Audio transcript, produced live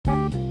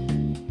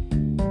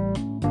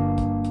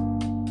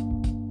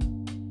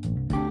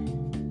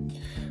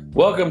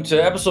Welcome to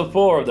episode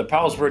 4 of the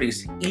Palos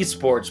Verdes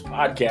eSports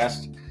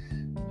podcast.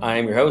 I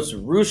am your host,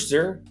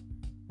 Ro0ster,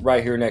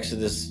 right here next to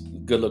this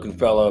good-looking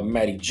fellow,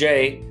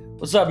 MattyJ.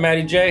 What's up,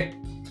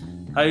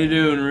 MattyJ? How you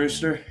doing,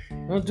 Ro0ster?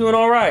 I'm doing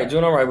all right.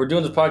 We're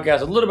doing this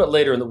podcast a little bit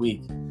later in the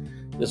week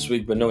this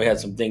week, but we had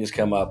some things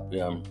come up,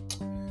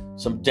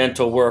 some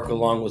dental work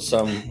along with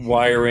some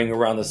wiring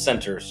around the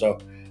center. So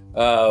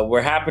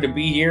we're happy to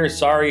be here.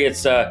 Sorry,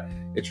 it's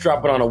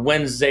dropping on a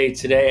Wednesday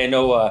today. I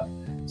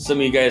know some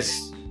of you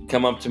guys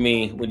come up to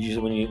me when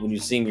you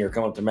see me, or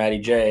come up to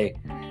MattyJ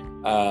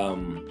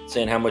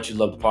saying how much you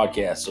love the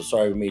podcast. So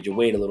sorry we made you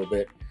wait a little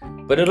bit,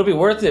 but it'll be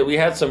worth it. We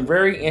had some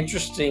very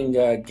interesting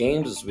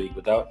games this week.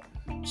 Without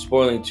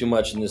spoiling too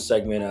much in this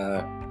segment,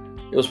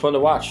 it was fun to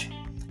watch.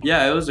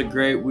 Yeah, it was a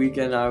great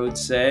weekend, I would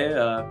say.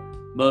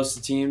 Most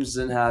of the teams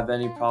didn't have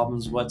any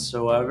problems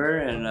whatsoever,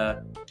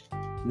 and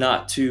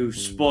not to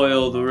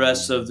spoil the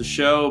rest of the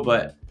show,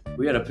 but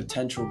we had a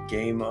potential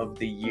game of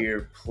the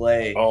year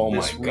play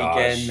this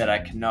weekend that I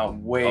cannot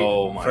wait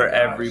for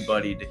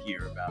everybody to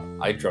hear about.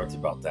 I dreamt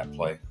about that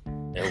play.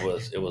 It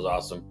was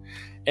awesome.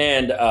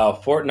 And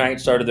Fortnite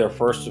started their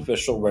first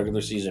official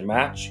regular season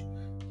match,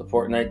 the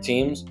Fortnite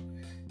teams.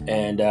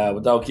 And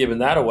without giving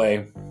that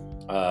away,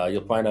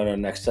 you'll find out in our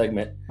next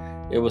segment,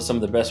 it was some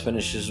of the best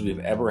finishes we've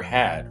ever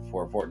had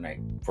for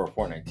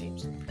Fortnite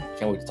teams.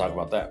 Can't wait to talk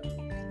about that.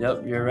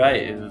 Yep, you're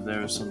right.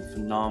 There was some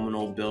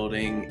phenomenal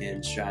building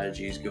and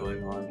strategies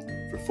going on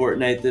for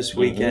Fortnite this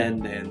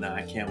weekend, and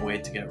I can't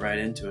wait to get right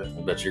into it.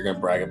 I bet you're going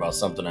to brag about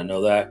something. I know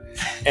that.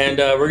 And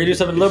we're going to do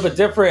something a little bit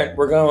different.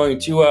 We're going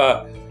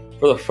to,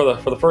 for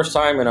the first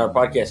time in our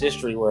podcast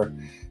history, we're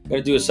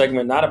going to do a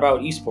segment not about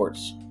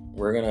esports.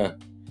 We're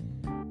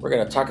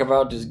gonna talk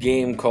about this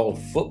game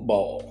called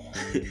football,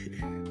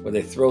 where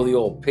they throw the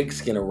old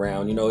pigskin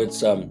around.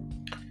 It's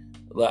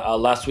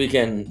last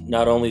weekend.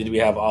 Not only did we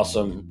have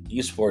awesome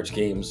esports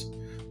games,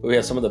 but we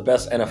had some of the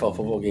best NFL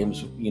football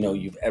games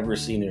you've ever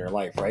seen in your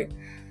life, right?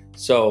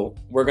 So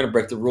we're gonna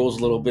break the rules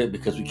a little bit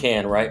because we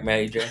can, right,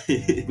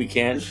 MattyJ? We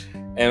can,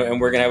 and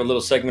we're gonna have a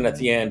little segment at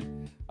the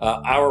end,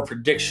 our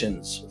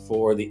predictions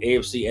for the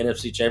AFC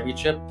NFC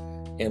Championship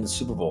and the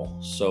Super Bowl.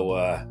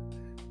 So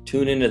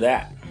tune into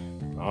that.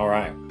 All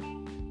right.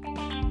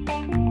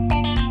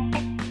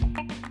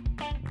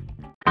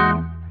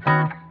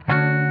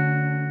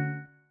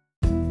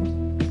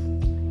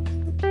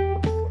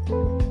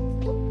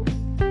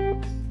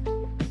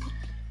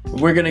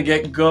 We're going to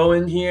get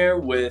going here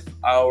with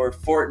our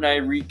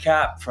Fortnite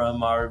recap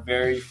from our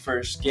very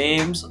first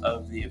games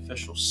of the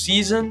official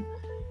season.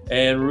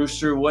 And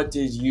Ro0ster, what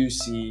did you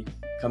see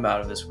come out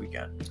of this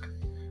weekend?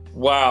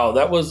 Wow,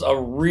 that was a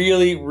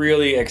really,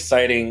 really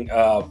exciting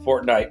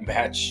Fortnite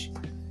match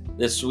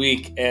this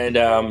week. And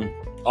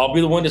I'll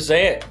be the one to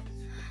say it.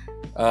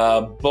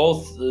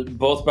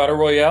 Both Battle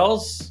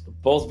Royales,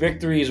 both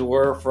victories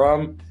were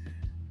from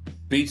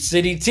Beach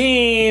City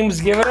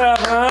teams. Give it up,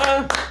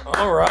 huh?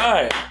 All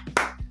right.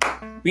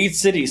 Beach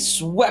City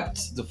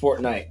swept the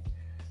Fortnite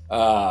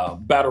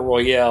Battle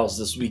Royales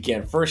this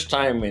weekend. First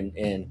time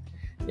in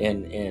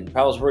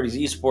Palos Verdes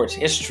eSports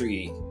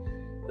history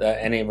that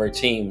any of our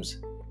teams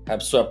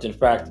have swept. In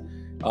fact,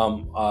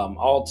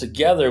 all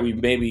together,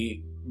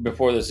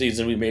 before the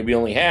season, we maybe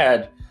only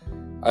had,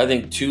 I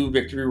think, 2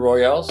 victory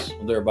royales.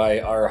 They're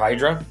by our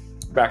Hydra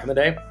back in the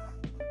day.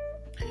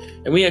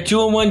 And we had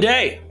 2 in one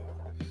day.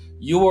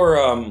 You were,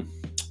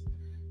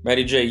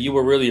 MattyJ, you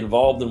were really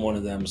involved in one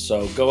of them.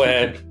 So go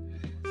ahead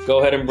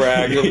and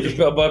brag.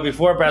 But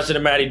before I pass it to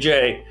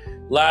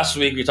MattyJ, last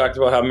week we talked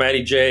about how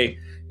MattyJ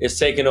is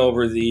taking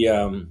over the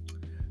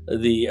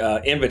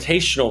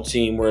invitational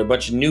team, where a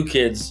bunch of new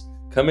kids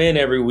come in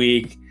every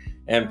week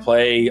and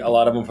play, a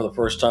lot of them for the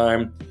first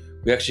time.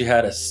 We actually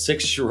had a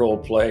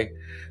 6-year-old play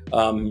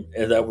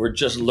that we're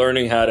just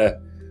learning how to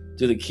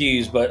do the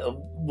keys, but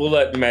we'll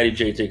let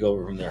MattyJ take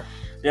over from there.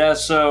 Yeah,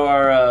 so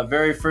our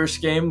very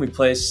first game, we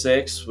placed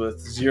 6 with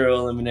 0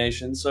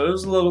 eliminations. So it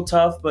was a little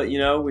tough, but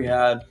we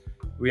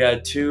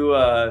had 2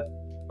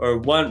 or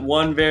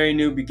one very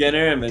new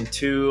beginner and then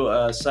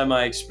 2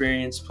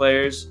 semi-experienced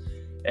players.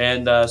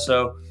 And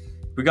so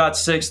we got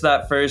 6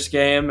 that first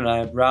game, and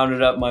I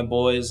rounded up my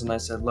boys and I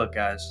said, look,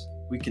 guys,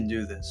 we can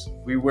do this.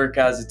 We work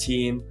as a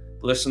team,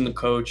 listen to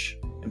coach,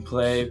 and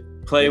play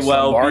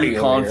well, be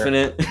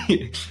confident.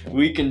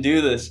 We can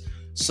do this.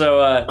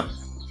 So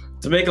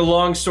to make a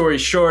long story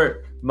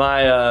short,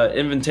 my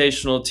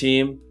invitational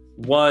team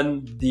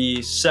won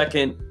the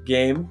second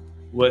game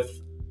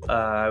with,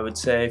 I would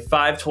say,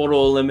 5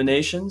 total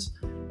eliminations.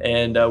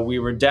 And we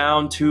were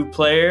down 2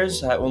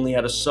 players. I only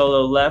had a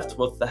solo left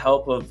with the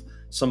help of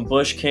some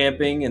bush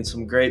camping and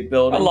some great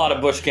building. A lot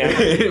of bush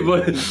camping.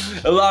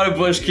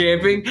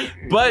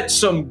 But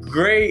some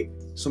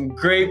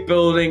great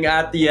building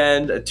at the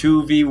end, a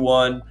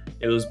 2v1.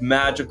 It was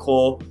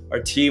magical.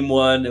 Our team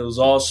won. It was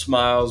all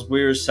smiles.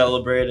 We were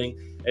celebrating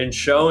and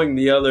showing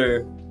the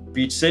other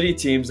Beach City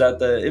teams that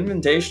the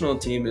invitational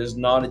team is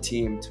not a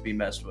team to be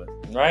messed with.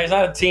 Right? It's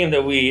not a team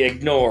that we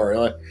ignore.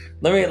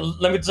 Let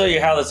me tell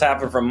you how this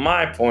happened from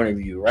my point of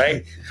view,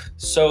 right?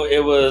 So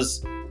it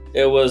was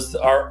It was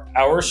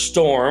our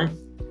Storm,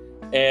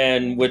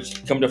 and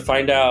which come to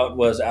find out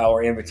was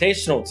our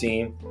invitational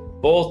team,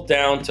 both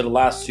down to the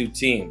last 2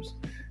 teams.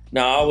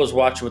 Now I was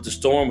watching with the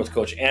Storm with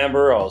Coach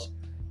Amber. I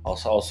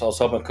was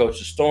helping coach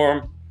the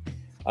Storm.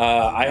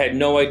 I had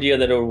no idea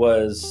that it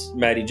was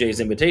MattyJ's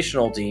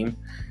invitational team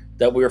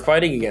that we were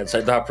fighting against.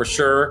 I thought for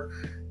sure,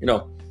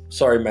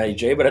 sorry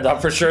MattyJ, but I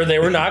thought for sure they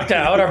were knocked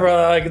out.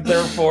 Like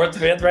they're 4th,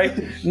 5th,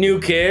 right? New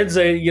kids,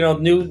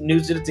 new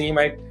to the team.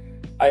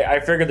 I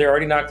figured they're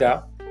already knocked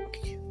out.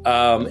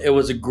 It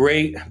was a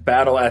great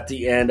battle at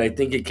the end. I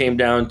think it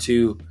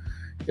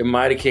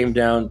might have came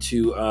down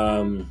to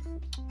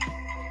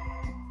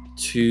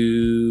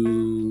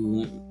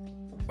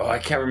I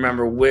can't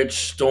remember which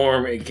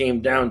Storm it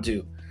came down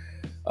to.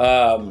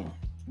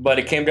 But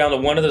it came down to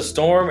one of the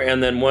Storm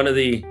and then one of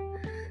the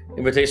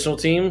invitational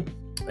team.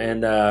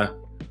 And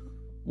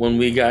when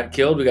we got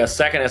killed, we got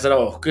second. I said,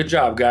 "Oh, good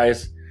job,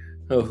 guys."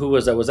 Oh, who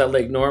was that? Was that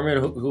Lake Norman?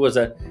 Who was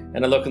that?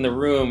 And I look in the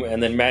room,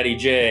 and then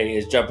MattyJ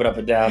is jumping up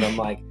and down. I'm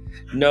like,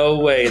 no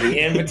way. The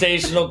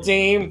invitational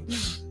team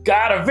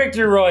got a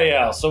victory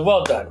royale. So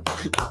well done,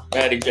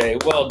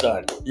 MattyJ. Well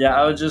done.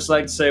 Yeah, I would just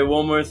like to say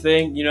one more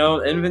thing.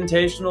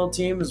 Invitational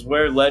team is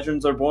where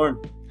legends are born.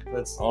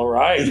 That's all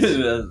right.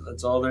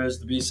 That's all there is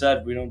to be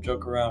said. We don't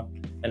joke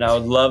around. And I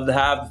would love to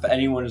have, if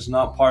anyone is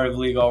not part of the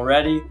league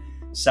already,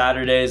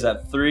 Saturdays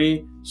at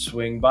 3,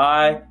 swing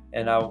by,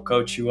 and I will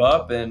coach you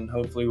up, and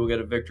hopefully we'll get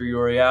a victory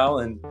royale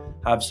and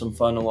have some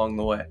fun along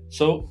the way.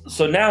 So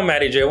now,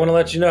 MattyJ, I want to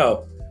let you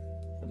know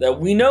that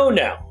we know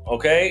now,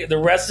 okay? The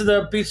rest of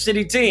the Beach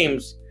City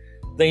teams,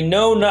 they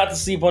know not to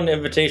sleep on the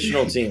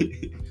invitational team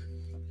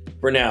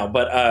for now.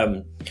 But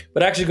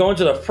actually going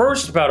to the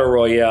first Battle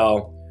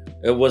Royale,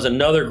 it was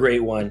another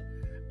great one.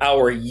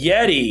 Our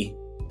Yeti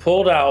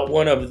pulled out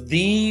one of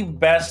the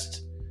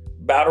best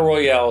Battle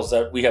Royales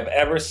that we have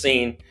ever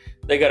seen.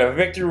 They got a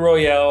victory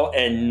royale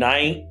and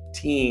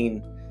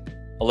 19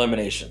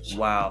 eliminations.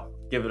 Wow.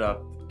 Give it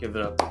up.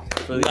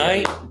 For the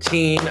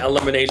 19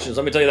 eliminations.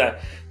 Let me tell you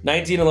that.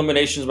 19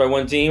 eliminations by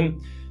one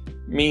team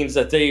means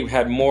that they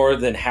had more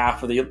than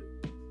half of the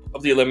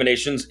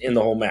eliminations in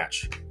the whole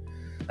match.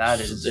 That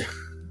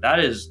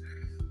is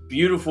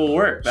beautiful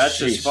work. That's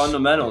just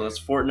fundamental. That's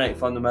Fortnite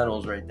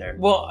fundamentals right there.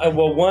 Well,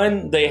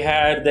 one they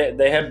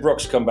had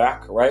Brooks come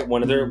back, right?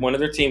 One of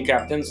their team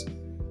captains.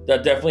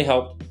 That definitely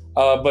helped.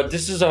 But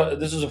this is a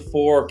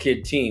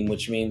 4-kid team,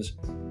 which means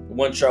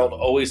one child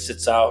always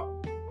sits out.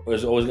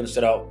 Was always going to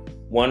sit out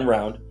one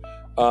round.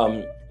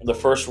 The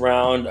first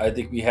round, I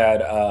think we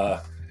had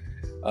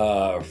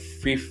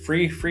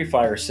free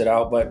fire sit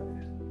out, but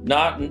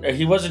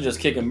he wasn't just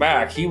kicking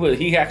back.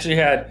 He actually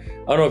had,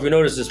 I don't know if you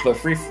noticed this,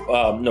 but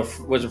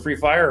was it free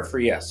fire or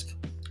free-esque?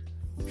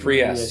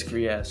 Free-esque.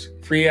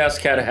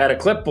 Free-esque had a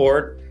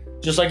clipboard,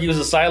 just like he was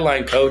a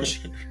sideline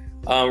coach,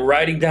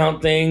 writing down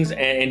things,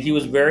 and he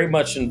was very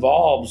much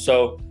involved.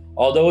 So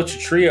although it's a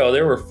trio,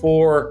 there were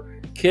 4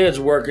 kids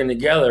working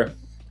together,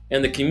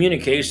 and the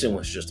communication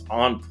was just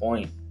on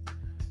point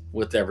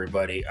with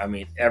everybody. I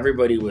mean,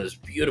 everybody was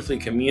beautifully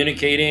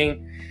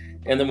communicating.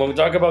 And then when we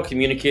talk about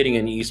communicating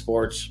in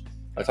eSports,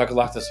 I talk a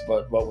lot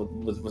about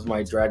with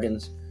my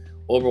Dragons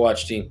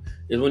Overwatch team,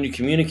 is when you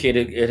communicate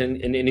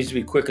it needs to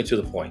be quick and to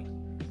the point,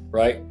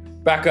 right?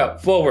 Back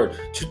up, forward,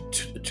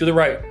 to the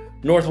right,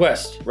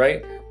 northwest,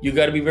 right? You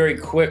got to be very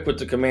quick with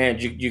the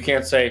command. You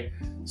can't say,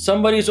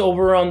 somebody's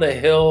over on the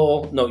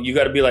hill. No, you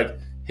got to be like,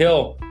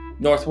 hill,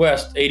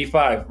 northwest,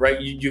 85, right?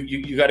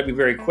 You got to be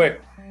very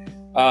quick.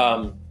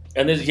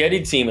 And this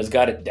Yeti team has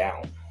got it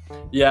down.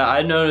 Yeah,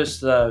 I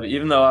noticed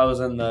even though I was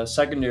in the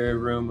secondary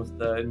room with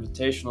the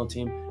invitational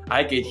team,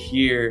 I could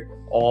hear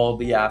all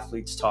the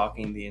athletes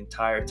talking the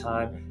entire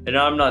time. And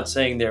I'm not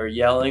saying they were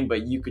yelling,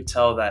 but you could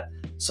tell that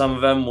some of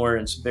them were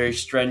in very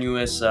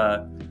strenuous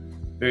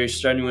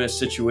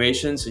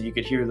situations. So you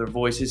could hear their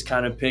voices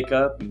kind of pick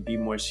up and be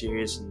more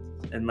serious.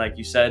 And like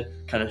you said,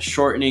 kind of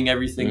shortening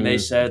everything they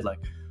said, like,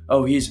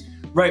 oh, he's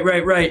right,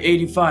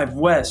 85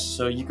 west.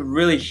 So you could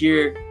really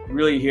hear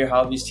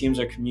how these teams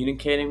are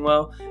communicating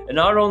well. And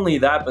not only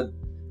that, but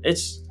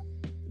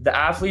the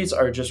athletes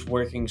are just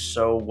working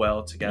so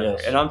well together.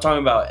 Yes. And I'm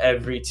talking about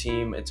every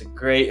team. It's a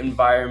great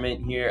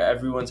environment here.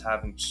 Everyone's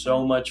having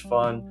so much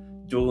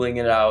fun dueling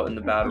it out in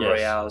the battle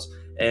royales.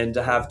 And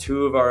to have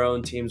 2 of our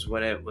own teams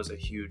win it was a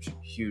huge,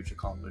 huge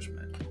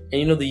accomplishment.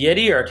 And the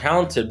Yeti are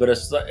talented, but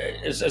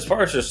as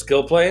far as their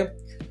skill play,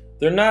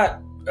 they're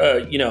not.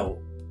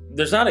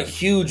 There's not a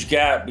huge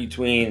gap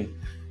between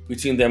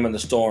them and the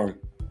Storm,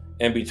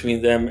 and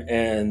between them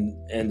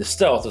and the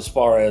Stealth as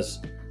far as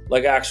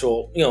like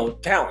actual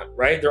talent.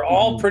 Right? They're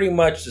all pretty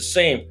much the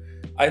same.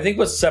 I think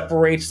what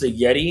separates the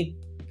Yeti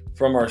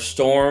from our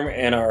Storm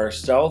and our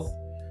Stealth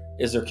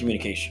is their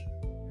communication.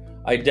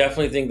 I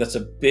definitely think that's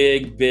a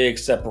big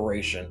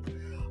separation.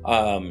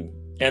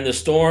 And the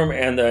Storm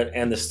and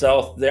the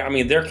Stealth,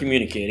 they're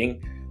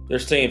communicating, they're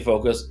staying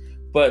focused,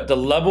 but the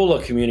level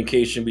of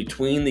communication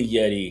between the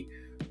Yeti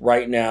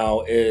right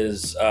now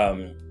is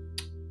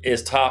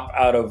top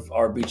out of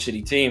our Beach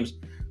City teams,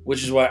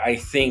 which is why I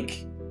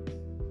think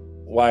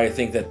why I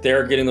think that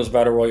they're getting those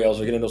battle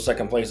royales or getting those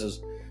second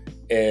places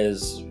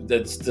is the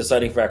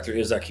deciding factor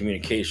is that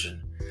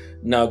communication.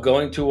 Now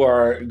going to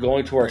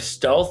our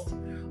stealth,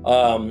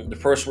 the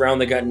first round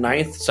they got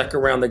 9th,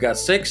 second round they got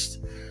 6th.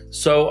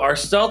 So our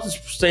stealth is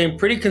staying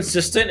pretty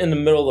consistent in the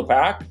middle of the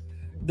pack.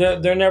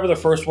 They're never the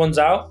first ones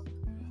out.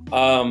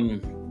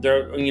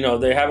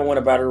 They haven't won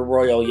a battle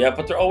royale yet,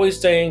 but they're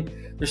staying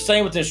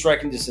within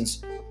striking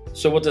distance.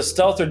 So what the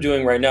stealth are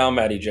doing right now,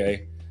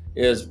 MattyJ,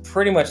 is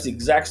pretty much the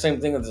exact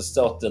same thing that the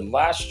stealth did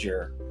last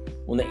year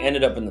when they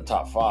ended up in the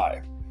top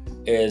 5.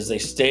 Is they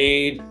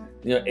stayed,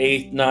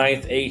 8th,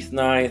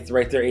 9th,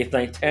 right there, 8th,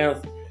 9th,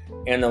 10th,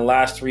 and the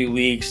last 3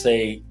 weeks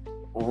they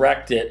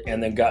wrecked it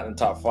and then got in the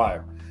top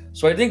 5.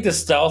 So I think the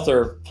stealth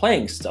are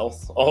playing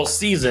stealth all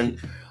season.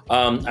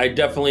 I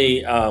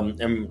definitely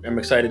am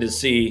excited to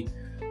see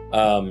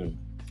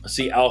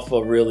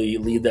Alpha really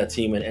lead that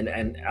team,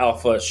 and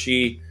Alpha,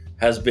 she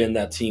has been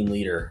that team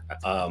leader.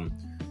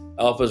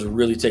 Alpha's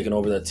really taken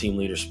over that team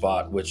leader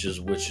spot, which is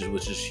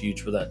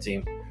huge for that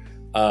team.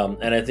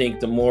 And I think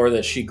the more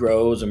that she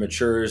grows and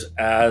matures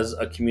as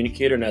a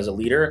communicator and as a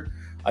leader,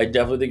 I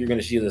definitely think you're going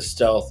to see the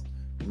stealth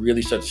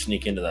really start to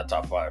sneak into that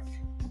top 5.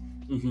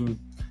 Mm-hmm.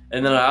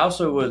 And then I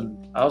also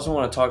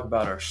want to talk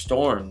about our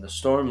Storm. The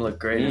Storm looked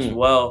great as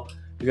well,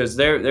 because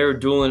they were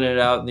dueling it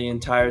out the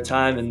entire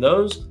time, and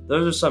those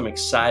are some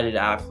excited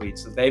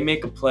athletes. If they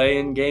make a play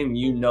in game,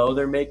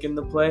 they're making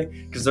the play,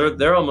 because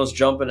they're almost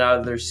jumping out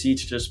of their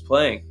seats just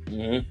playing.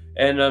 Mm-hmm.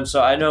 And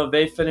so I know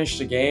they finished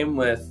the game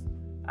with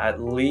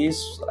at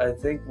least, I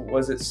think,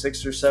 was it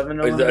 6 or 7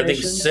 eliminations? I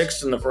think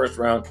 6 in the first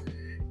round.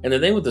 And the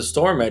thing with the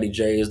Storm,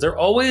 MattyJ, is they're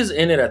always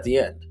in it at the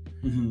end.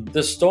 Mm-hmm.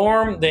 The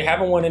Storm, they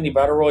haven't won any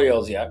battle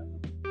royales yet,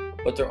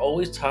 but they're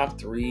always top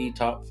 3,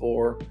 top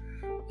 4.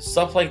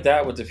 Stuff like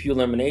that with a few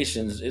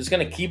eliminations is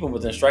going to keep them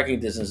within striking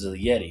distance of the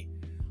Yeti.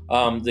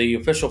 The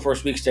official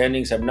first week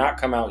standings have not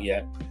come out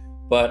yet,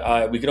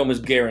 but we can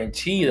almost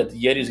guarantee that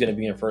the Yeti is going to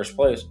be in first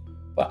place.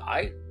 But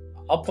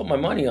I'll put my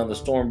money on the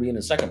Storm being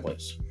in second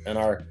place, and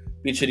our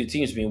Beach City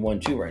teams being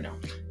 1-2 right now.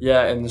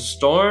 Yeah, and the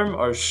Storm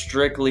are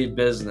strictly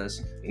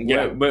business.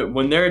 Yeah, but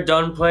when they're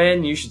done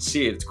playing, you should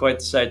see it. It's quite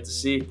the sight to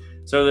see.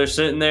 So they're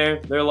sitting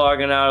there, they're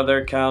logging out of their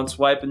accounts,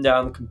 wiping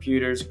down the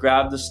computers,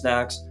 grab the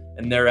snacks,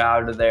 and they're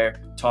out of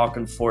there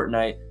talking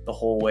Fortnite the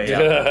whole way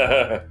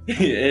out.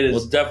 It is.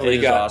 Well,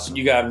 definitely awesome.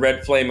 You got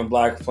Red Flame and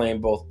Black Flame,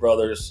 both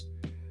brothers,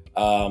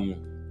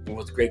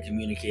 with great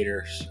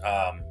communicators.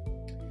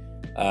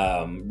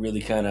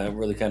 Really kind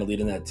of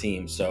leading that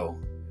team. So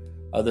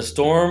the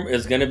Storm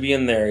is going to be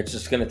in there. It's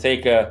just going to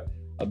take a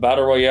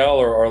battle royale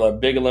or a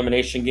big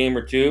elimination game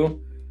or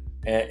two,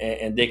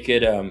 and they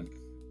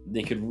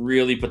could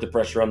really put the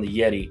pressure on the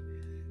Yeti.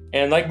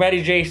 And like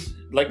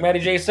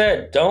MattyJ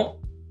said, don't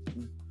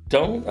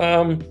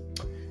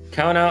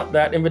count out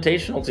that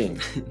invitational team.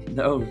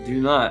 No, do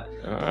not.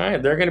 All right,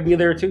 they're going to be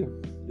there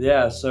too.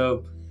 Yeah,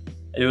 so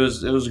it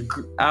was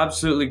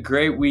absolutely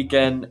great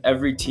weekend.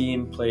 Every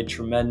team played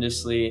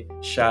tremendously.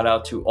 Shout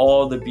out to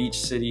all the Beach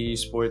City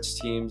eSports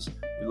teams.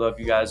 We love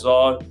you guys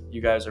all.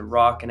 You guys are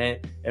rocking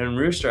it. And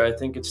Ro0ster, I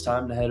think it's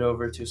time to head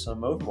over to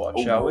some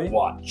Overwatch, shall we?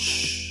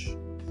 Overwatch.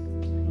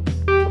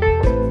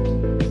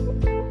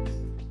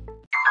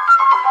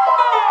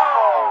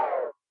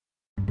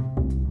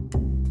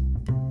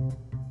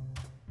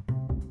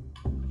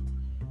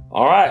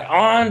 All right,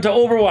 on to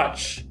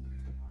Overwatch.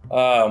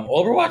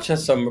 Overwatch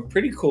has some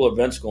pretty cool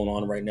events going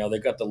on right now. They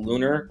got the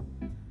lunar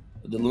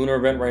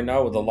event right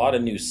now with a lot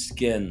of new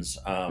skins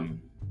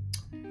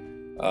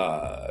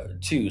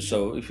too.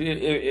 So if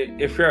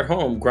you're at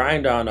home,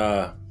 grind on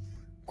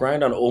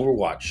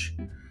Overwatch,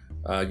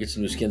 get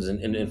some new skins.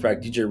 And in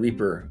fact, DJ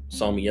Reaper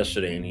saw me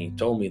yesterday and he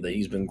told me that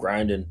he's been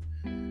grinding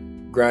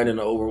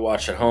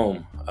Overwatch at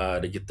home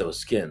to get those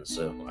skins.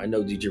 So I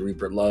know DJ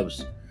Reaper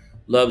loves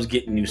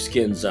getting new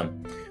skins. All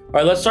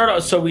right, let's start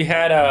off. So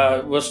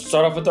we'll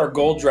start off with our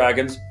Gold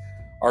Dragons.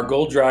 Our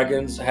Gold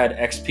Dragons had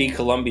XP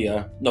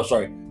Columbia. No,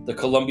 sorry, the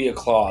Columbia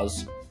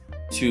Claws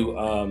to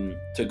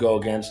go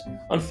against.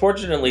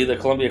 Unfortunately, the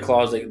Columbia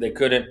Claws they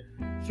couldn't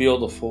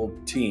field a full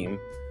team,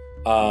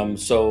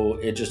 so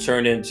it just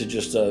turned into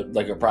just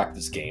a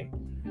practice game.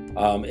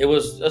 It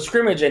was a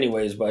scrimmage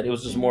anyways, but it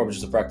was just more of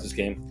just a practice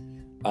game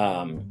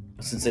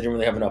since they didn't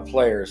really have enough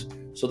players.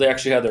 So they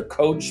actually had their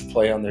coach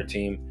play on their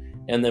team.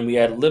 And then we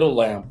had Little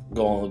Lamp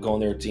go on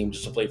their team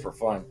just to play for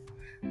fun,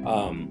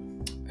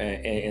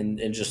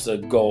 and just the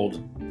gold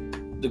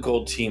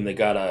team. They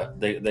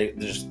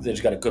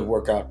just got a good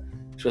workout,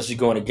 especially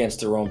going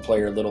against their own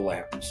player, Little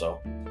Lamp. So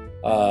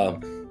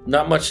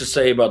not much to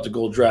say about the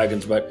Gold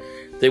Dragons, but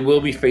they will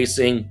be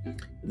facing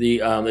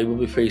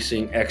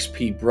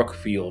XP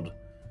Brookfield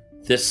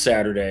this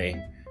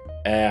Saturday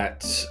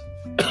at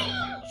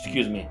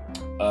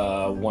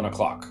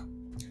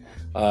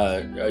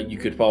 1:00. You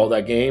could follow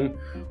that game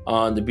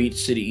on the Beach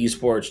City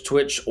Esports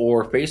Twitch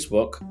or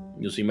Facebook.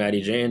 You'll see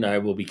MattyJ and I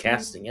will be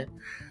casting it,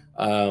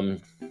 and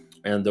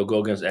they'll go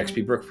against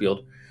XP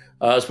Brookfield.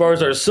 As far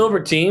as our silver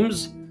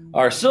teams,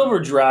 our Silver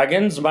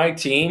Dragons, my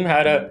team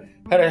had a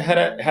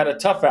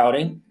tough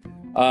outing.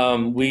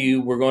 We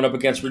were going up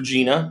against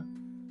Regina.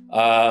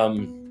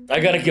 I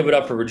got to give it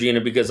up for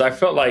Regina because I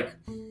felt like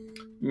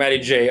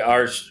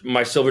MattyJ,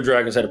 my Silver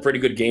Dragons, had a pretty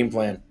good game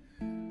plan.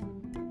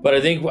 But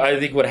I think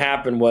what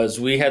happened was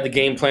we had the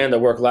game plan that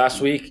worked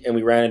last week, and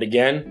we ran it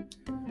again.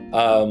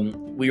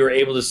 We were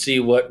able to see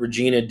what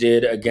Regina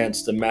did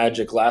against the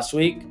Magic last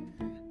week,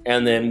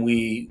 and then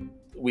we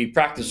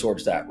practiced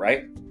towards that,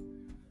 right?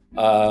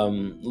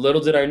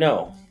 Little did I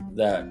know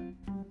that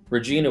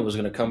Regina was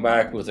going to come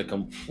back with a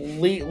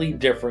completely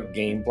different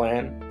game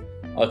plan,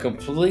 a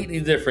completely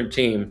different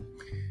team,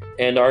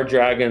 and our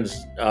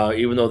Dragons,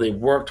 even though they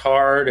worked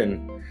hard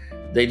and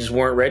they just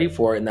weren't ready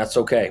for it, and that's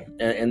okay.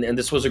 And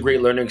this was a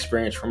great learning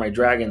experience for my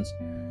Dragons.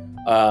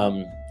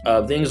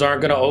 Things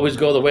aren't going to always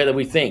go the way that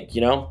we think,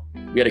 you know?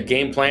 We had a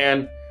game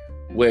plan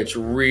which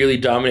really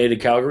dominated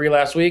Calgary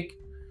last week.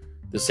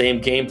 The same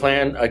game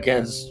plan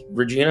against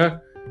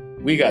Regina,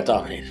 we got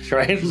dominated,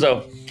 right?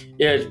 So,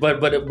 yeah,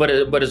 but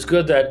it's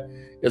good that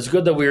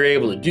we were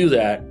able to do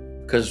that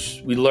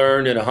because we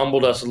learned and it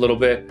humbled us a little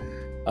bit,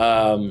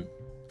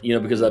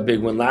 because of that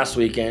big win last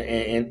week,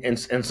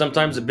 and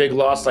sometimes a big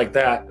loss like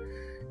that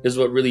is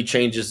what really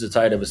changes the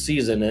tide of a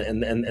season,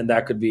 and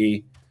that could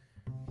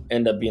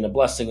end up being a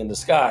blessing in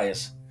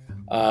disguise.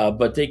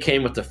 But they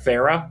came with the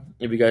Farah.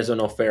 If you guys don't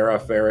know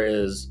Farah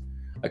is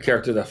a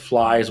character that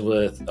flies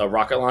with a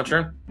rocket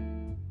launcher.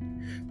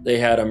 They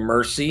had a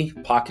Mercy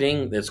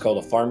pocketing that's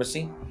called a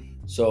pharmacy.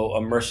 So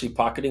a Mercy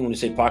pocketing, when you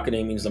say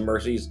pocketing, means the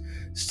Mercy's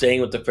staying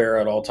with the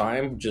Farah at all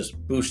time, just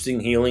boosting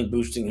healing.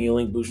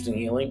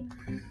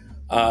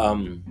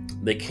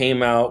 They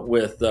came out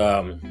with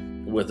the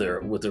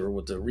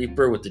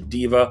Reaper, with the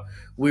Diva.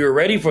 We were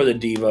ready for the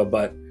Diva,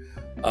 but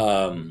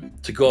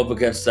to go up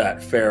against that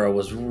Farah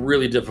was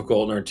really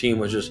difficult, and our team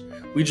we just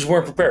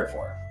weren't prepared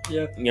for it.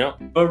 Yeah. You know?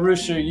 But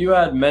Ro0ster, you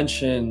had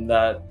mentioned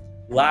that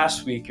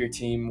last week your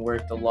team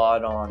worked a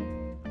lot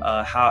on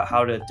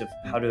how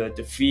to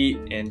defeat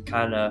and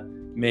kind of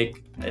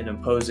make an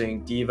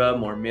opposing Diva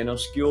more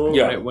minuscule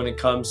when it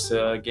comes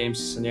to game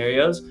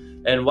scenarios.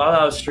 And while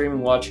I was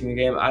streaming watching the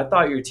game, I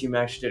thought your team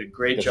actually did a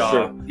great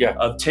job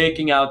of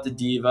taking out the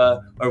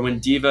Diva, or when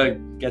Diva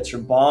gets her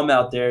bomb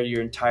out there,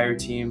 your entire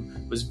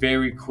team was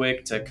very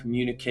quick to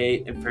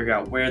communicate and figure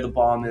out where the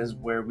bomb is,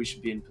 where we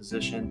should be in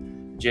position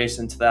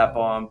adjacent to that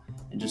bomb,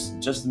 and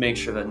just to make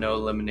sure that no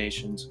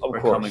eliminations were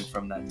coming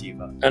from that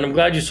Diva. And I'm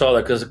glad you saw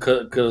that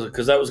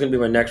because that was going to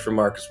be my next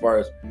remark as far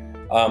as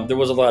there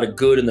was a lot of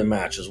good in the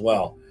match as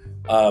well.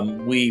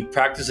 We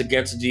practiced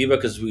against a Diva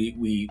because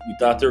we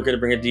thought they were going to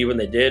bring a Diva, and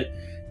they did.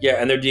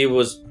 Yeah, and their Diva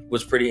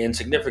was pretty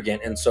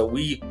insignificant. And so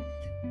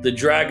the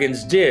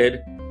Dragons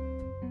did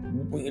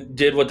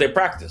what they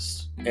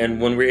practiced. And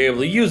when we were able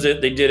to use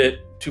it, they did it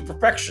to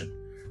perfection,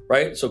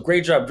 right? So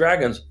great job,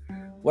 Dragons.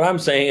 What I'm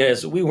saying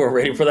is we weren't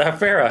ready for that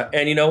Farah.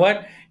 And you know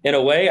what? In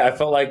a way, I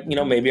felt like,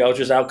 maybe I was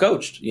just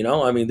outcoached.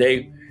 I mean,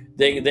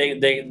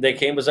 they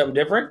came with something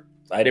different.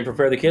 I didn't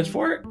prepare the kids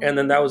for it. And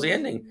then that was the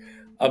ending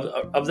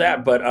of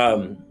that. But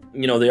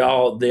they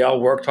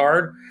all worked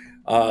hard.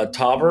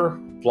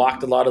 Tauber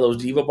blocked a lot of those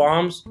Diva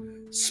bombs.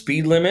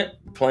 Speed Limit,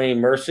 playing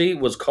Mercy,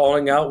 was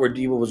calling out where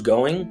Diva was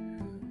going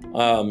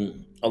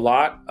a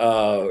lot.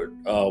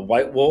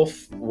 White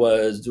Wolf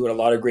was doing a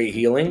lot of great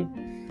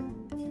healing.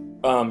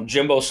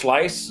 Jimbo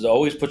Slice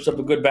always puts up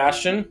a good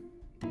bastion.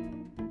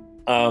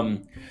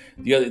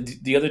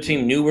 The other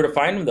team knew where to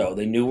find him, though.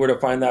 They knew where to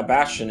find that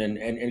bastion,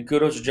 and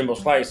kudos to Jimbo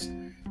Slice,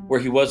 where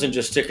he wasn't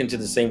just sticking to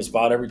the same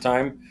spot every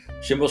time.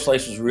 Jimbo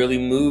Slice was really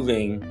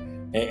moving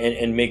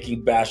and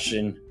making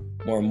bastion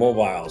more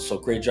mobile. So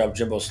great job,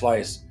 Jimbo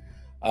Slice.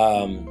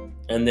 And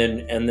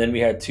then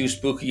we had two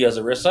Spooky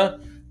Yazarissa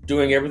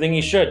doing everything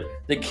he should.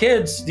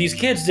 These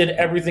kids did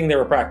everything they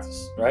were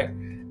practiced, right?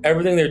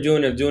 Everything they're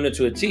doing it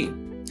to a T.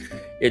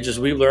 It just,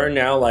 we learned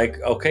now, like,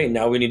 okay,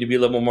 now we need to be a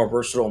little more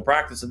versatile in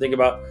practice and think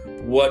about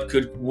what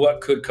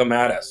could come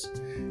at us.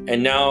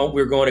 And now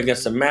we're going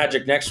against the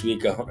Magic next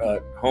week,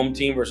 a home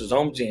team versus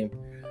home team.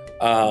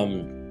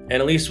 And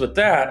at least with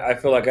that, I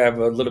feel like I have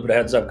a little bit of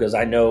heads up because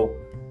I know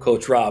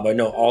Coach Rob. I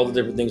know all the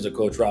different things that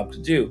Coach Rob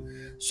could do.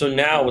 So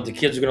now what the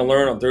kids are going to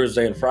learn on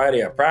Thursday and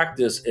Friday at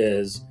practice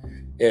is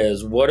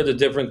what are the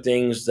different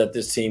things that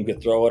this team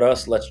could throw at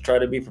us. Let's try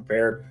to be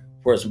prepared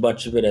for as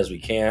much of it as we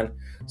can.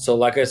 So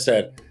like I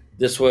said,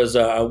 this was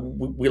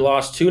we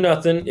lost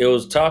 2-0. It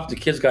was tough. The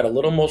kids got a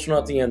little emotional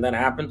at the end. That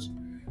happens.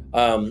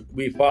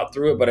 We fought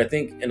through it, but I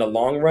think in the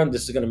long run,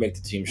 this is going to make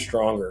the team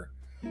stronger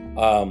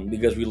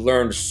because we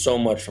learned so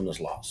much from this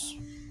loss.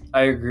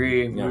 I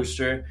agree,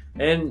 Ro0ster.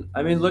 And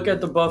I mean, look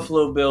at the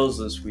Buffalo Bills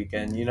this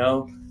weekend.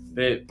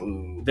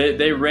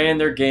 They ran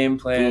their game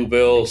plan,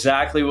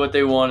 exactly what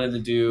they wanted to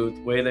do,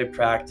 the way they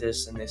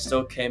practiced, and they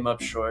still came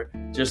up short.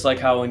 Just like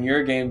how in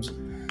your games,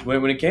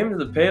 when it came to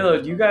the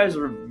payload, you guys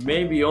were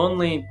maybe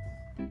only,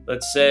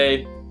 let's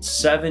say,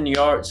 7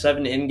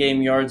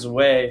 in-game yards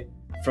away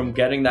from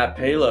getting that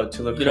payload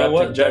to the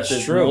correct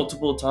objective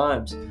multiple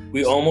times.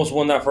 We almost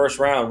won that first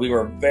round. We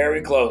were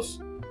very close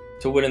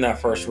to winning that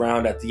first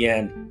round at the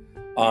end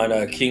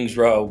on Kings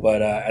Row.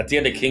 But at the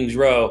end of Kings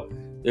Row,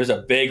 there's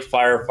a big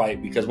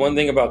firefight, because one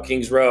thing about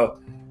Kings Row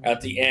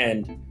at the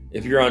end,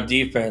 if you're on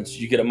defense,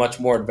 you get a much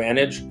more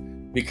advantage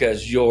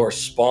because your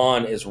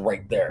spawn is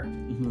right there.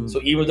 Mm-hmm. So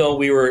even though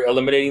we were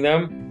eliminating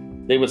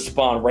them, they would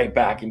spawn right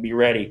back and be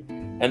ready.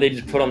 And they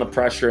just put on the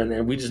pressure, and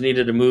then we just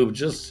needed to move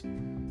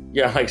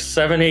like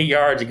 7-8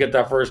 yards to get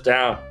that first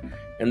down.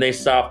 And they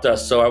stopped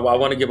us. So I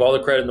want to give all the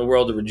credit in the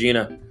world to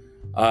Regina.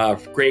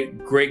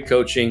 Great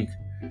coaching,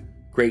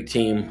 great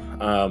team.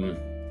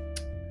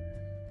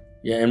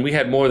 And we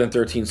had more than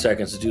 13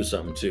 seconds to do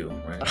something too,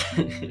 right?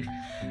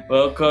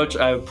 Well, Coach,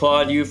 I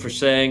applaud you for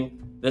saying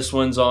this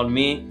one's on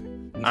me.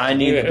 I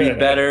need to be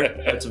better.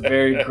 That's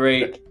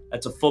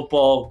a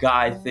football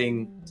guy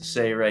thing to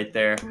say right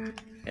there.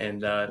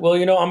 And well,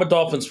 I'm a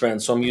Dolphins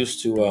fan, so I'm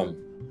used to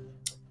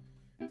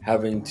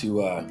having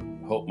to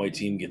hope my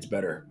team gets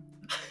better.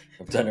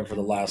 I've done it for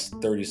the last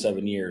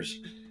 37 years.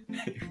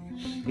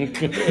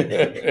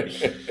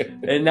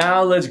 And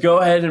now let's go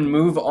ahead and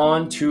move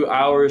on to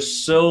our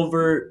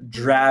Silver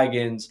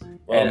Dragons.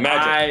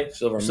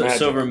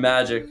 Silver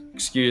Magic,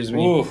 excuse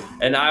me. Oof.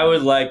 And I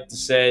would like to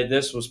say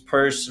this was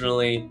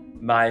personally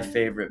my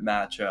favorite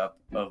matchup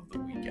of the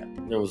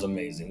weekend. It was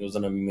amazing. It was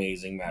an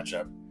amazing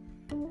matchup.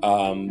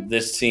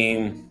 This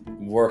team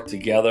worked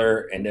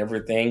together and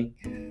everything.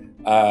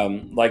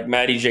 Like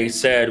MattyJ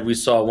said, we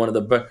saw one of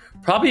the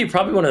probably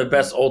one of the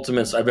best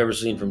ultimates I've ever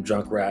seen from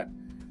Junkrat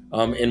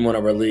in one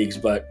of our leagues.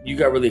 But you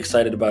got really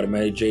excited about it,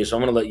 MattyJ, so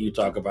I'm going to let you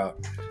talk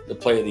about the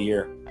play of the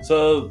year.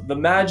 So the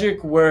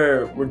Magic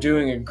were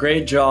doing a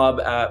great job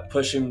at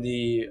pushing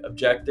the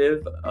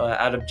objective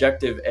at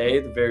Objective A,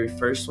 the very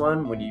first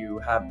one, when you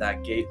have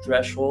that gate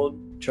threshold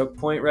choke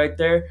point right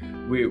there.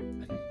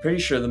 I'm pretty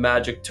sure the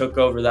Magic took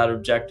over that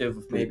objective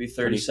with maybe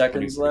 30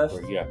 seconds left.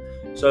 Yeah.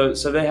 So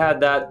they had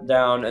that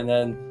down, and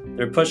then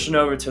they're pushing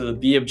over to the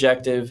B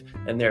objective,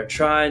 and they're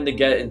trying to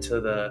get into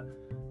the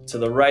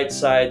right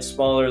side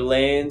smaller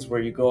lanes where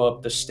you go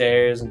up the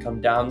stairs and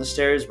come down the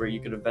stairs, where you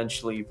could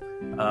eventually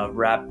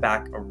wrap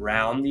back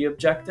around the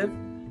objective.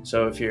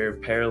 So if you're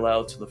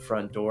parallel to the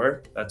front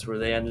door, that's where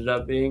they ended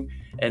up being.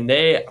 And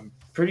I'm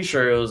pretty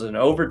sure it was an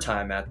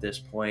overtime at this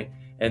point,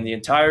 and the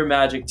entire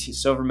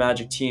Silver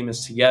Magic team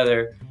is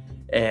together.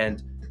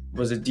 And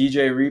was it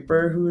DJ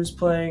Reaper who was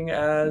playing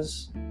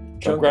as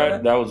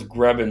Junkrat? That was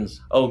Grebbins.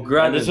 Oh,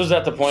 Grebbins. And this was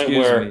at the point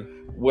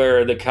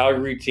where the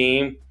Calgary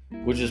team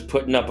was just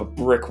putting up a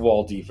brick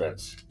wall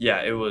defense.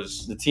 Yeah, it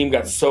was. The team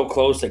got so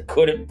close they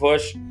couldn't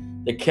push.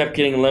 They kept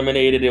getting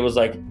eliminated. It was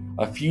like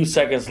a few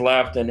seconds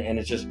left, and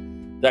it's just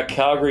that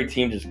Calgary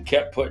team just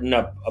kept putting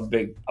up a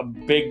big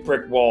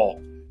brick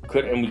wall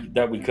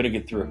that we couldn't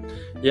get through.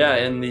 Yeah,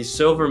 and the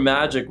Silver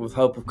Magic, with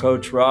help of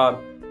Coach Rob,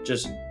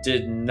 just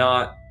did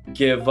not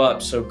give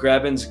up. So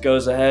Grebbins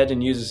goes ahead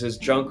and uses his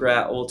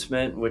Junkrat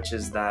ultimate, which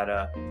is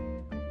that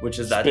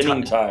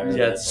spinning tire.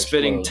 Yeah,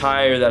 spinning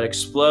tire that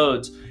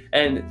explodes.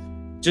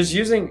 And just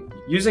using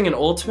an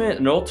ultimate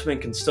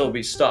can still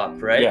be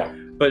stopped, right? Yeah.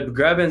 But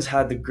Grebbins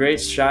had the great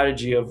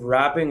strategy of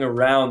wrapping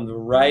around the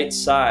right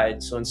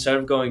side. So instead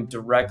of going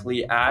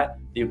directly at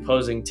the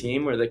opposing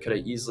team where they could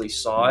have easily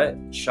saw it,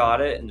 shot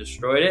it, and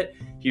destroyed it,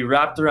 he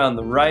wrapped around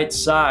the right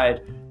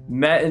side,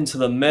 met into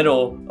the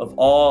middle of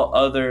all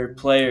other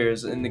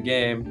players in the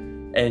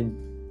game, and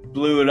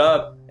blew it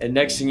up. And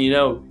next thing you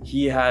know,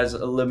 he has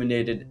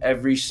eliminated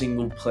every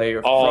single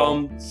player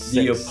from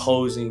the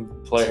opposing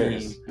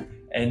players. Team.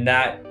 And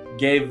that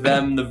gave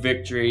them the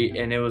victory,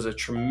 and it was a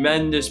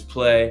tremendous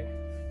play.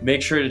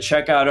 Make sure to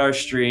check out our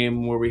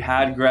stream where we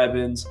had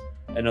Grebbins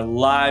and a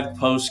live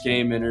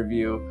post-game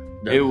interview.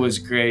 Yeah. It was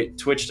great.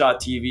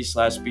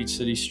 Twitch.tv/Beach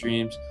City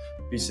Streams,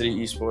 Beach City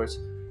eSports.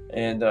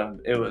 And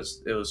it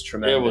was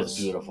tremendous. It was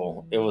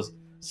beautiful. It was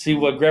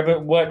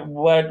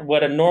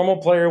what a normal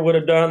player would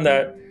have done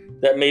that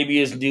maybe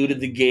is new to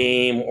the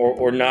game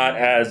or not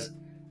as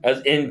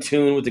in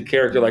tune with the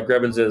character like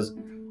Grebbins is.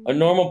 A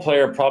normal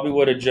player probably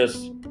would have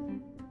just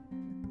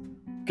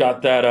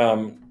got that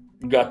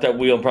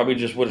wheel and probably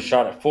just would have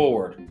shot it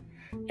forward.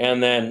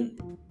 And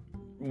then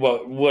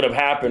what would have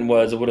happened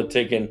was it would have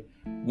taken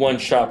one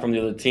shot from the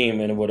other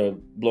team and it would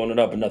have blown it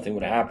up and nothing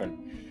would have happened.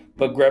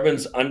 But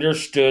Grebbins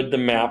understood the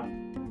map,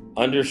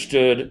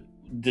 understood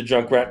the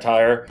Junkrat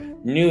tire,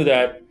 knew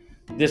that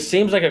this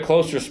seems like a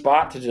closer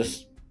spot to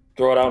just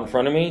throw it out in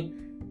front of me,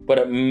 but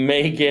it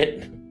may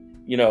get,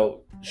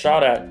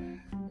 shot at.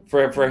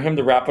 For him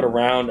to wrap it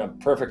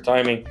around, perfect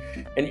timing.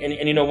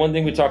 And one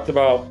thing we talked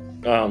about,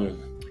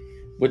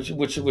 which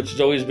has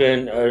always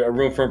been a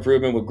room for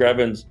improvement with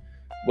Grebbins,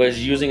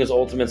 was using his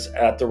ultimates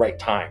at the right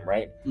time,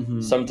 right? Mm-hmm.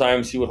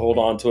 Sometimes he would hold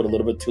on to it a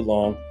little bit too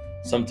long.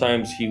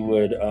 Sometimes he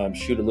would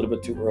shoot a little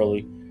bit too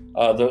early.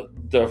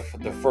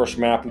 The first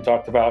map we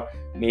talked about,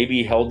 maybe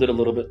he held it a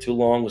little bit too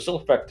long. Was still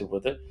effective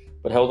with it,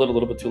 but held it a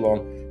little bit too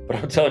long. But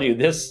I'm telling you,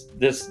 this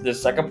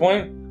second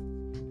point,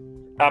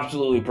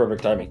 absolutely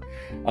perfect timing.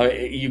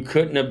 You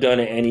couldn't have done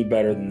it any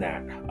better than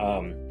that.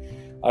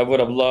 I would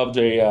have loved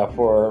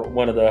for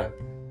one of the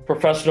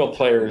professional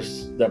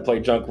players that play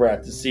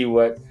Junkrat to see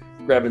what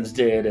Grebbins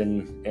did,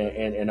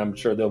 and I'm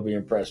sure they'll be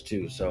impressed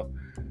too. So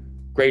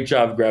Great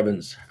job,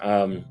 Grevins,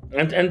 and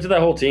to that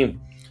whole team.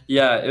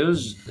 Yeah, it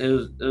was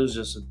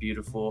just a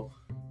beautiful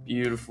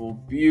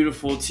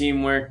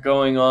teamwork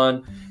going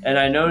on, and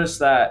I noticed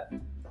that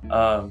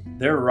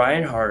their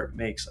Reinhardt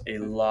makes a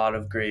lot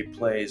of great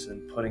plays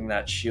in putting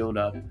that shield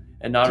up,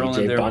 and not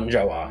only their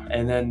Banjawa.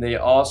 And then they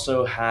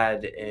also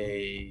had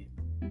a,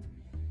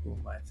 who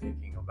am I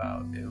thinking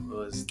about? It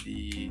was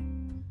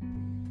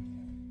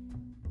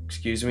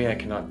excuse me, I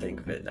cannot think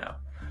of it now.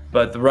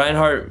 But the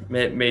Reinhardt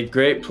made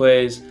great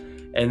plays,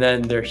 and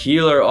then their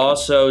healer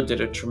also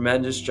did a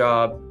tremendous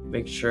job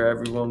making sure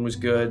everyone was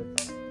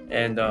good,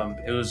 and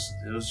it was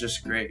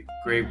just great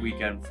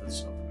weekend for the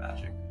Silver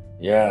Magic.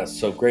 Yeah,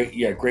 so great.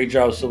 Yeah, great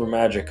job, Silver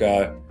Magic.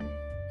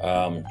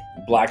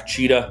 Black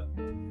Cheetah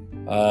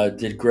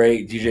did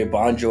great. DJ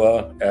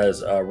Banjua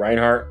as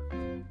Reinhardt.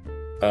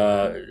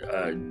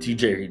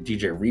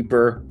 DJ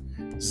Reaper,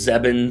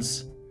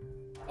 Zebins.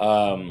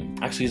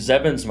 Actually,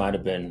 Zebins might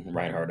have been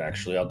Reinhardt.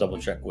 Actually, I'll double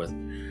check with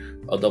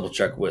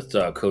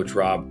Coach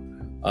Rob.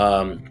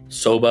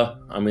 Soba.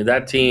 I mean,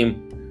 that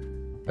team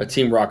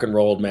rock and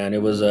rolled, man.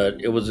 It was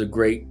a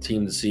great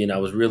team to see, and I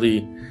was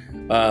really,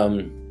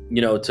 to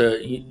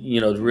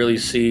really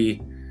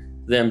see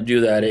them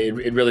do that.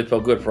 It really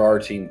felt good for our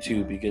team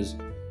too, because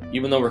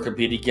even though we're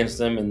competing against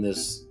them in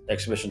this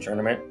exhibition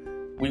tournament,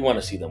 we want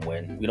to see them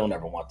win. We don't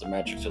ever want the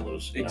Magic to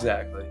lose.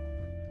 Exactly.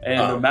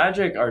 And the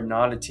Magic are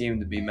not a team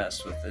to be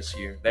messed with this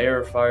year. They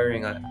are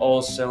firing on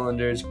all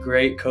cylinders.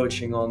 Great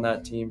coaching on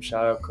that team.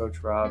 Shout out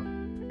Coach Rob,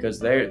 because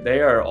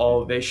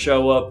they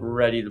show up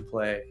ready to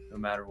play no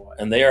matter what.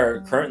 And they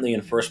are currently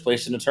in first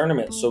place in the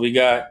tournament. So we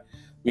got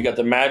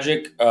the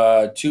Magic,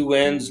 2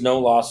 wins, no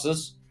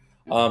losses.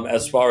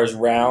 As far as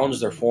rounds,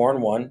 they're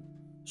 4-1.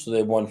 So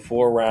they've won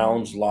 4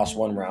 rounds, lost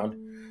 1 round.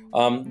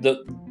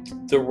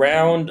 The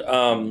round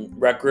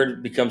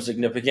record becomes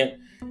significant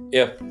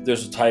if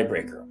there's a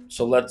tiebreaker.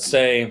 So let's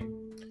say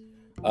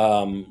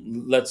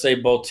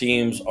both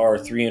teams are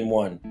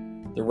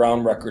 3-1. The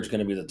round record is going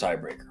to be the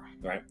tiebreaker,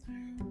 right?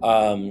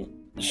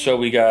 So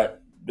we got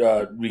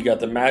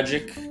the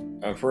Magic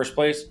in first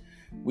place.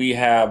 We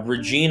have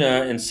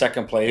Regina in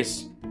second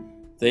place.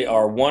 They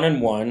are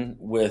 1-1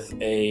 with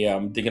a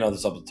thinking of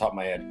this off the top of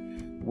my head,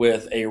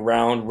 with a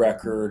round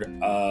record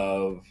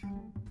of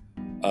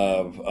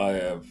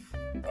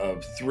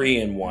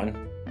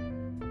 3-1.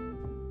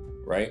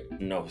 Right?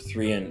 No,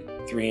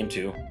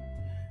 3-2.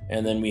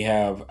 And then we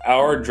have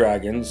our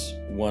Dragons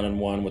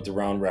 1-1 with the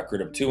round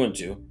record of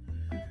 2-2.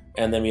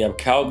 And then we have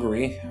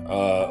Calgary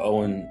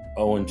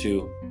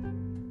 0-2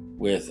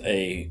 with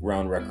a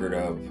round record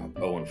of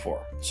 0-4.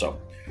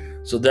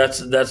 So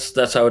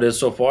that's how it is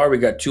so far. We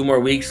got 2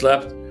 more weeks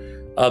left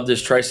of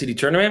this Tri-City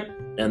tournament,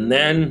 and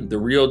then the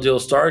real deal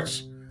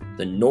starts,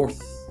 the North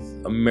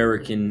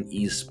American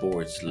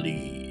eSports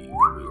League.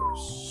 We are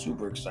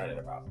super excited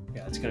about.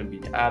 Yeah, it's going to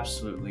be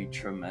absolutely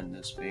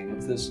tremendous being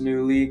with this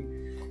new league.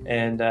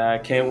 And I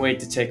can't wait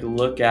to take a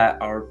look at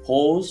our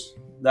polls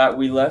that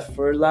we left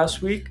for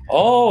last week.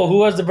 Oh,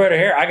 who has the better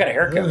hair? I got a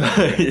haircut.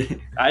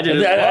 I did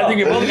as well. I think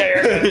we both got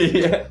haircuts.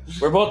 Yeah.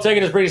 We're both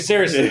taking this pretty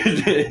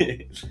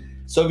seriously.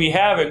 So if you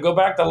haven't, go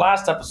back to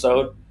last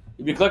episode.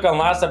 If you click on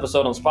last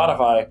episode on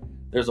Spotify,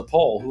 there's a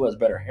poll, who has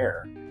better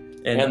hair.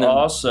 And then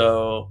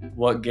also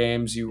what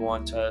games you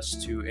want us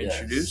to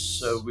introduce. Yes.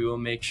 So we will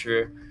make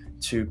sure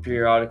to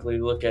periodically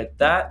look at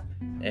that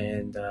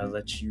and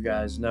let you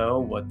guys know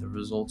what the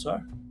results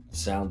are.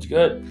 Sounds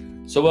good.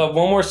 So we'll have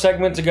one more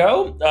segment to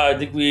go. I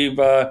think we've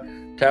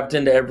tapped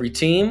into every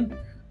team.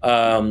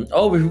 I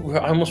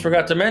almost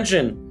forgot to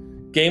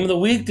mention game of the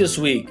week this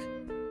week.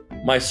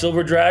 My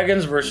Silver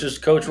Dragons versus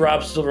Coach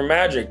Rob's Silver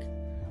Magic.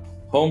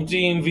 Home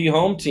team v.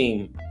 home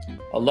team.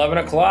 11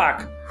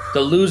 o'clock.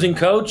 The losing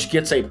coach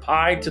gets a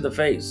pie to the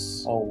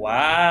face. Oh,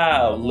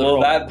 wow. Will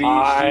that be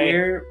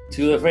here?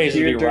 To the face.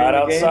 It'll be right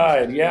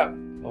outside. Yep.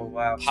 Oh,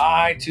 wow.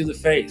 Pie to the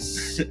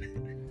face.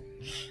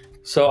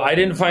 So I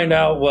didn't find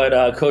out what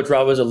Coach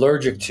Rob was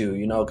allergic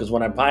to, because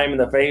when I pie him in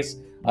the face,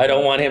 I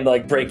don't want him to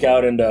break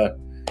out into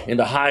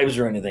hives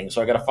or anything.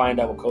 So I got to find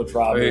out what Coach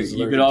Rob is allergic to.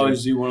 You could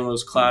always do one of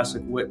those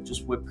classic whipped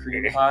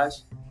cream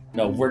pies.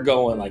 No, we're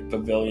going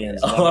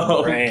pavilions.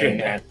 Okay.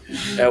 Man.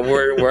 And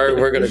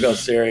we're gonna go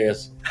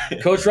serious.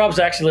 Coach Rob's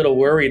actually a little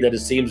worried that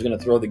his team's gonna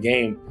throw the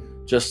game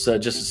just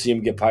to see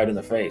him get pied in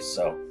the face.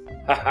 So,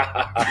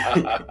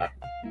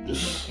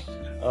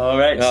 all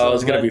right. No,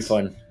 it's gonna be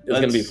fun. It's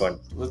gonna be fun.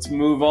 Let's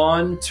move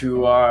on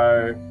to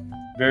our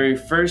very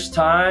first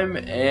time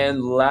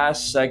and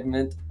last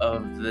segment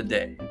of the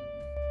day.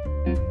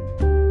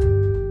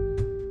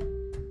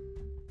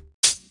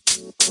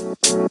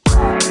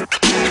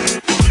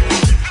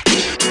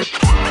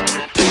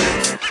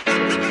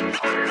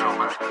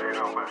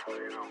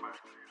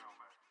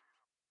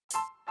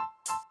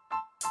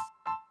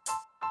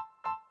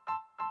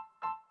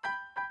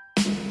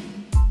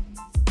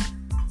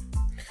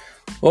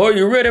 Oh,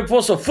 you ready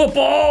for some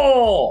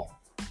football?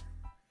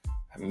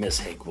 I miss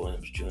Hank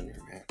Williams Jr.,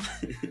 man.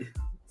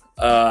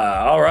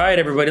 All right,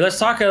 everybody. Let's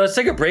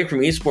take a break from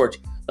esports.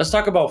 Let's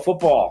talk about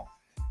football.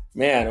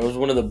 Man, it was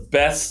one of the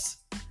best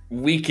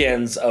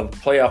weekends of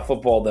playoff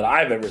football that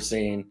I've ever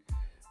seen.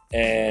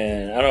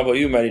 And I don't know about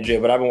you, MattyJ,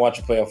 but I've been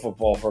watching playoff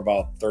football for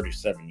about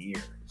 37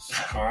 years.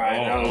 All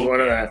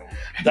right,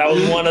 that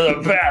was one of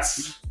the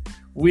best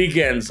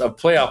weekends of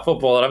playoff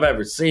football that I've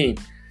ever seen.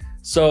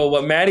 So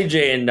what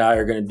MattyJ and I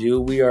are going to do,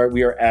 we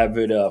are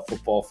avid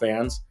football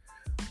fans.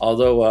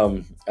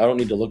 Although I don't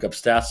need to look up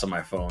stats on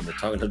my phone.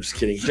 I'm just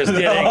kidding. Just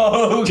kidding.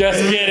 Okay. Just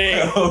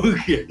kidding.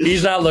 Okay.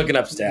 He's not looking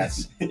up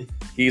stats.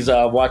 He's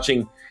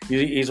watching.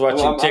 He's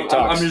watching TikToks.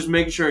 I'm just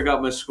making sure I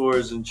got my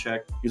scores in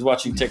check. He's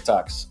watching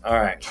TikToks. All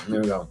right,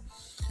 there we go.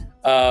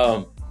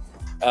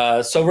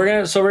 So we're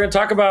gonna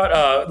talk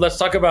about. Let's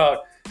talk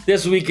about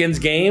this weekend's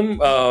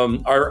game.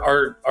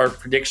 Our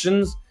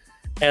predictions,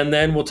 and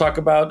then we'll talk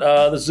about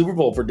the Super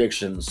Bowl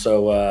predictions.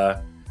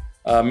 So.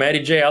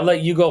 MattyJ, I'll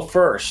let you go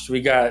first.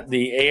 We got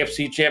the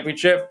AFC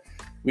Championship.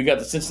 We got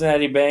the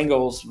Cincinnati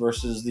Bengals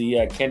versus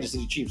the Kansas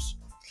City Chiefs.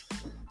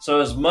 So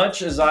as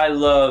much as I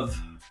love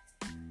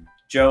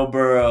Joe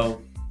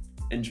Burrow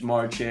and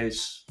Jamar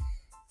Chase,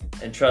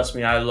 and trust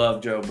me, I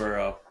love Joe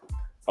Burrow.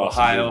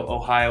 Awesome,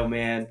 Ohio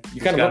man. You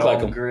kind of look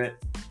like him. Grit.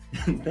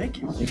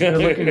 Thank you. You kind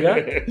of look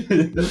like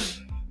him.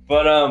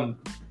 But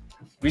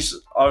we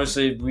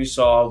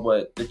saw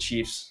what the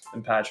Chiefs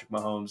and Patrick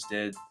Mahomes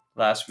did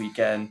last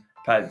weekend.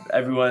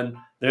 Everyone,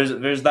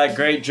 there's that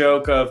great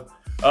joke of,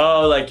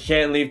 you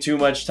can't leave too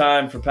much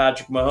time for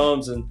Patrick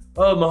Mahomes, and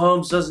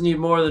Mahomes doesn't need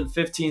more than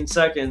 15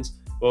 seconds.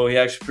 Well, he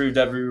actually proved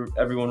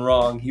everyone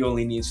wrong. He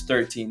only needs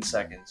 13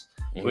 seconds,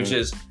 which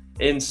is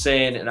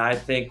insane. And I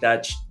think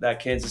that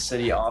Kansas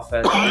City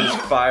offense is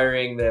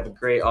firing. They have a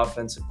great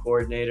offensive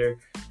coordinator,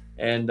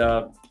 and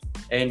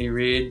Andy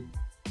Reid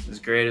is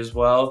great as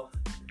well.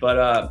 But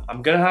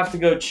I'm gonna have to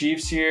go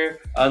Chiefs here,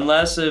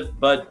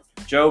 but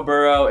Joe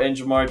Burrow and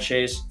Jamar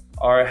Chase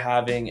are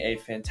having a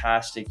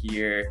fantastic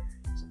year.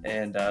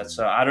 And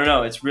so I don't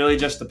know. It really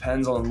just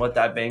depends on what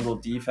that Bengal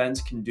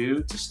defense can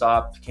do to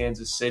stop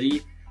Kansas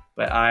City.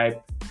 But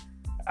I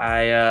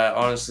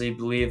honestly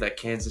believe that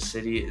Kansas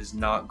City is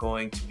not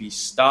going to be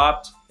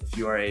stopped. If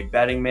you are a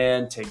betting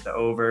man, take the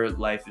over.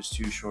 Life is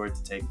too short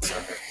to take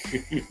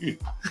the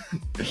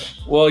under.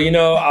 Well,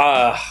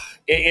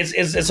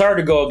 it's hard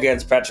to go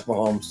against Patrick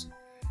Mahomes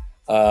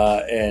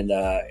and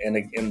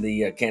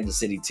the Kansas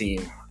City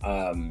team.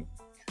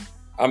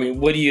 I mean,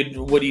 what do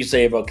you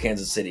say about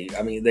Kansas City?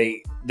 I mean,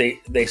 they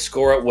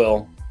score at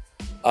will,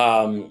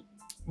 but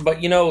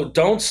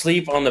don't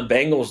sleep on the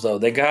Bengals though.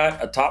 They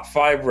got a top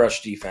 5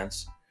 rush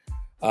defense,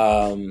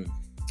 and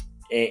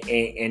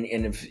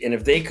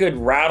if they could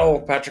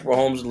rattle Patrick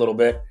Mahomes a little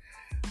bit,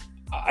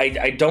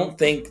 I don't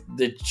think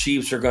the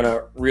Chiefs are going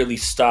to really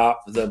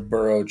stop the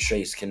Burrow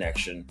Chase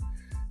connection,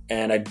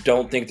 and I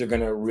don't think they're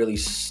going to really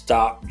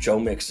stop Joe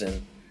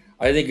Mixon.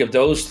 I think if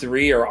those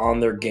three are on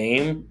their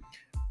game,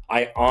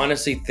 I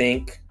honestly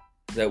think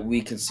that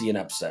we can see an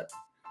upset.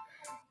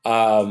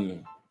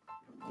 I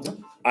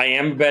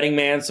am a betting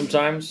man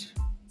sometimes.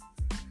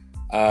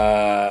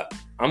 I'm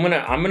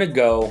gonna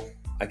go.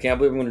 I can't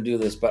believe I'm gonna do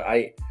this, but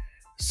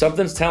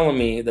something's telling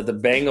me that the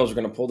Bengals are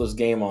gonna pull this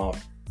game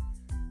off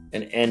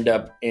and end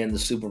up in the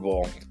Super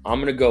Bowl.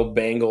 I'm gonna go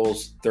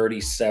Bengals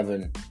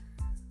 37,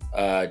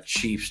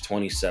 Chiefs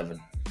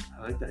 27. I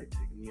like that you're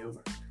taking the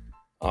over.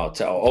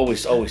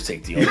 Always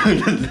take the over.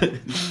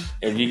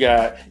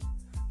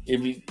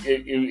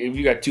 If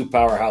you got two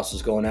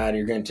powerhouses going at it,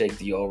 you're going to take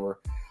the over.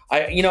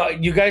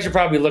 You guys are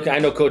probably looking. I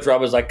know Coach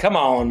Rob is like, "Come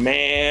on,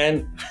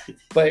 man,"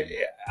 but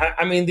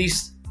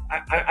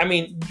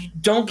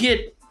don't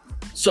get.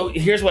 So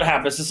here's what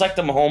happens. It's like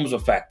the Mahomes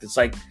effect. It's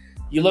like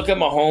you look at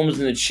Mahomes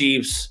and the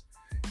Chiefs,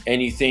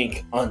 and you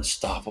think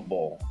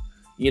unstoppable.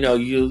 You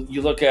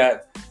look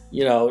at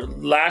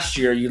last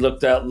year you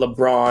looked at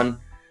LeBron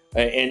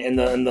and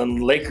the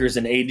Lakers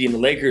and AD and the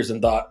Lakers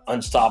and thought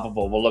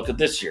unstoppable. Well, look at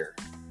this year.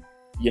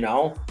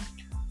 Don't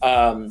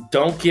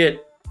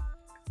get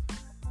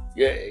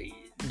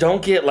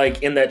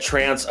like in that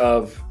trance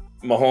of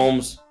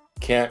Mahomes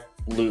can't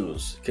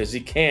lose, because he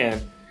can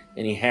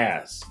and he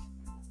has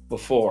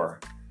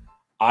before.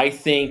 I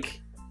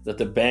think that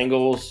the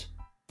Bengals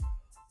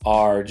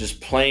are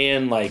just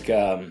playing like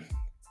a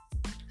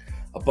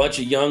bunch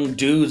of young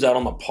dudes out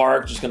on the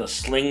park, just gonna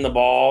sling the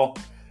ball.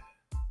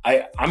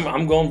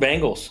 I'm going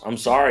Bengals. I'm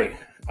sorry.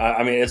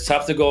 I mean, it's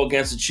tough to go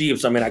against the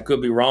Chiefs. I mean, I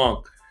could be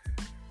wrong.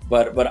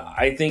 But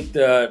I think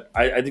the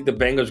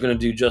Bengals are going to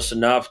do just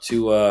enough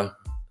to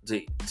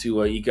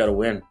eke out a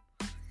win.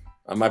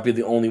 I might be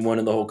the only one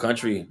in the whole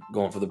country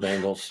going for the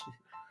Bengals,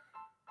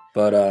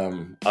 but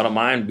I don't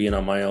mind being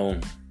on my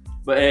own.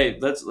 But hey,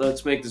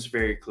 let's make this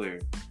very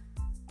clear.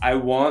 I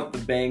want the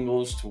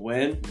Bengals to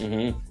win.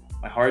 Mm-hmm.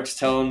 My heart's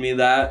telling me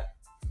that,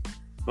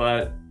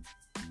 but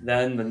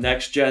then the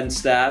next gen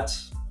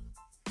stats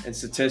and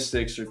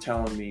statistics are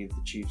telling me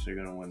the Chiefs are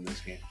going to win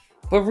this game.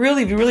 But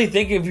really, if you really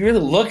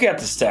look at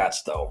the stats,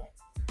 though,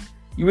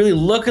 you really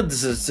look at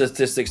the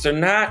statistics, they're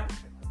not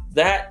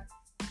that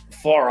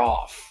far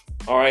off.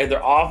 All right, their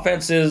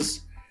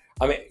offenses.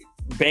 I mean,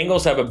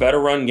 Bengals have a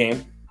better run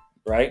game,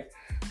 right?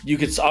 You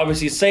could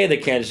obviously say the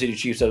Kansas City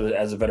Chiefs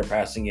has a better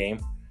passing game,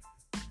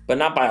 but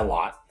not by a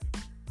lot,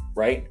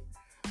 right?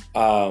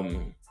 I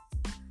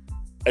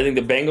think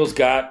the Bengals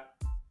got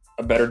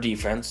a better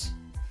defense.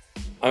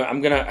 I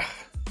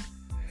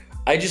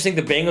just think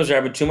the Bengals are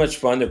having too much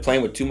fun. They're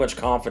playing with too much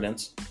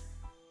confidence.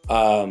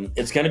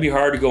 It's going to be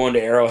hard to go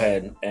into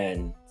Arrowhead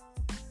and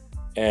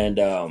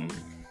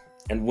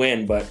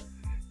win. But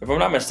if I'm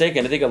not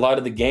mistaken, I think a lot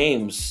of the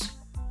games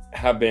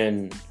have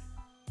been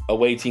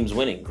away teams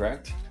winning.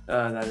 Correct?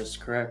 That is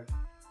correct.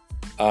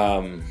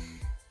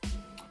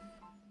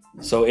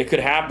 So it could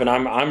happen.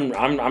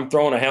 I'm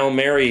throwing a Hail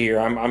Mary here.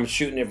 I'm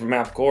shooting it from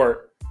half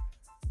court.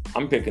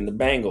 I'm picking the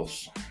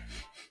Bengals.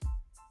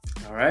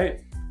 All right.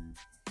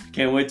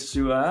 Can't wait to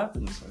see what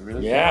happens. I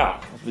really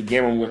Yeah. It's the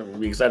game I'm going to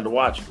be excited to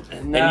watch.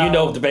 And you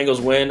know if the Bengals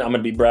win, I'm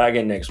going to be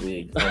bragging next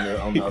week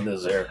on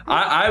this here.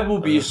 I will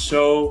be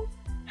so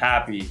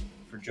happy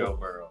for Joe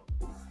Burrow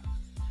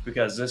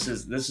because this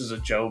is a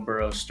Joe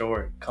Burrow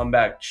story.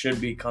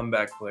 Should be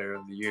comeback player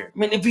of the year. I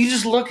mean, if you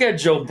just look at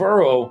Joe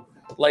Burrow,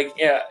 like,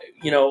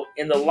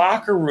 in the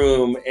locker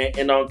room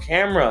and on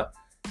camera,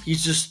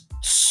 he's just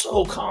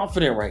so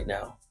confident right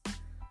now.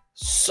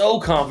 So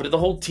confident. The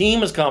whole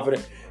team is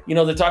confident.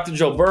 They talked to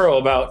Joe Burrow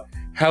about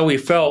how he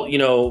felt,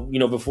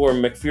 before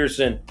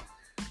McPherson,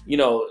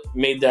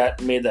 made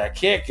that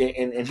kick.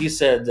 And he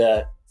said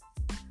that,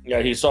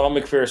 he saw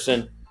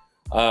McPherson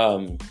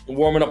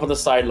warming up on the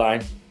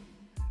sideline.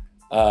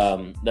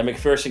 That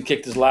McPherson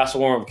kicked his last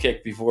warm-up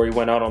kick before he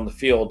went out on the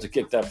field to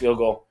kick that field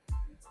goal.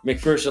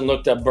 McPherson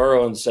looked at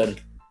Burrow and said,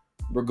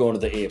 "We're going to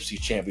the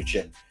AFC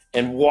Championship,"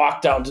 and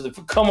walked out into the.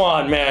 Come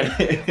on, man!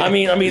 I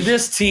mean,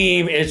 this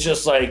team is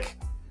just like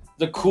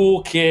the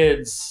cool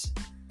kids.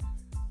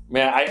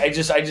 Man, I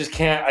just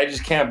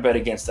can't bet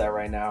against that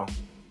right now.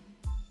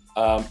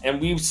 And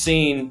we've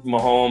seen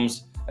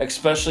Mahomes,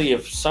 especially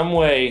if some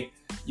way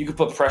you could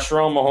put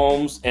pressure on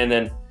Mahomes and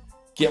then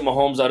get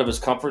Mahomes out of his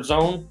comfort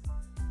zone.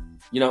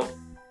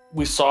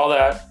 We saw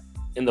that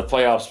in the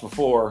playoffs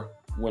before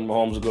when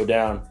Mahomes would go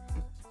down.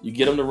 You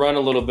get him to run a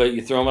little bit,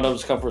 you throw him out of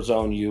his comfort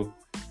zone, you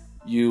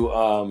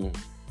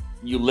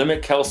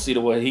limit Kelsey to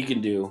what he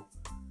can do.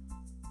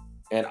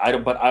 And I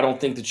don't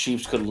think the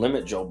Chiefs could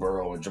limit Joe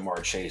Burrow and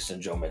Jamar Chase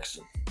and Joe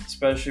Mixon,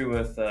 especially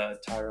with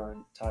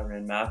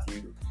Tyrann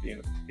Mathieu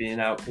being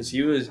out because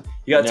he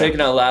got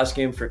taken out last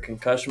game for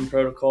concussion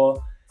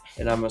protocol,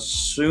 and I'm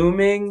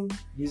assuming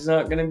he's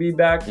not going to be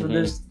back for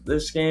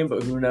this game.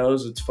 But who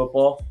knows? It's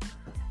football.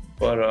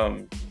 But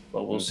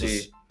we'll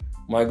see.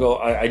 My goal,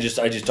 I just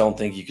don't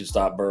think you can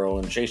stop Burrow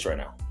and Chase right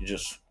now. You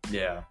just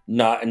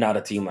not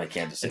a team like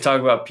Kansas City. They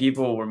talk about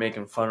people were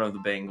making fun of the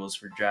Bengals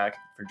for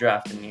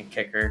drafting a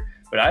kicker,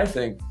 but I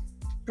think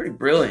pretty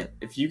brilliant.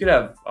 If you could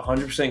have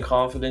 100%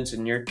 confidence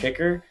in your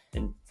kicker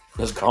and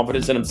has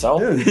confidence in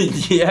himself,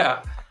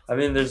 yeah. I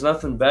mean, there's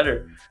nothing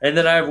better. And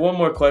then I have one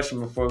more question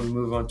before we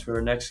move on to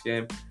our next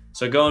game.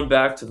 So going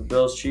back to the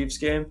Bills-Chiefs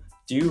game,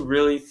 do you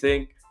really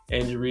think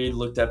Andy Reid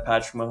looked at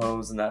Patrick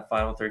Mahomes in that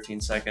final 13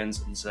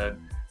 seconds and said,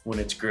 "When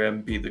it's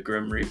grim, be the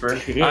Grim Reaper"?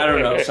 I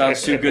don't know.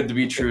 Sounds too good to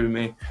be true to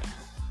me.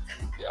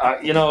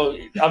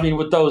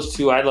 With those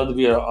two, I'd love to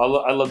be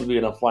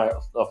in a fly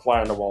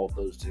on the wall with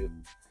those two.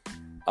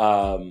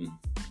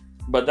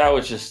 But that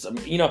was just, and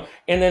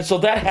then so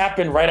that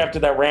happened right after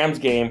that Rams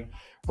game,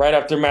 right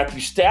after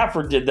Matthew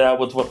Stafford did that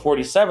with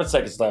 47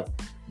 seconds left.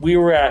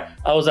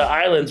 I was at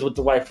Islands with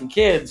the wife and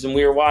kids, and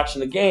we were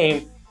watching the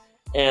game,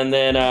 and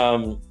then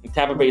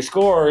Tampa Bay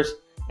scores,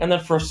 and then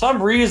for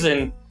some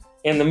reason,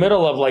 in the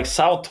middle of like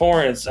South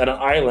Torrance at an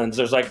Islands,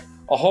 there's like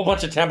a whole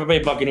bunch of Tampa Bay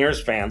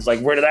Buccaneers fans. Like,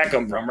 where did that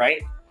come from,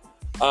 right?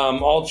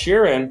 All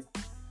cheering.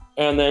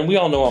 And then we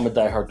all know I'm a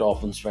diehard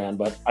Dolphins fan,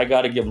 but I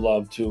got to give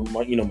love to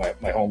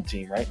my home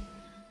team, right?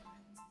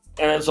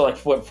 And it's like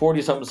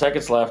 40-something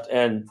seconds left,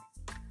 and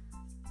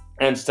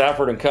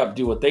Stafford and Kupp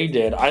do what they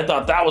did. I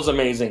thought that was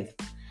amazing.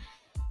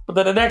 But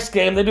then the next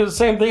game, they do the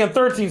same thing in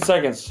 13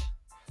 seconds.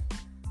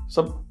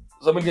 So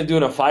somebody can do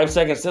it in 5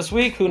 seconds this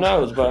week. Who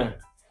knows? But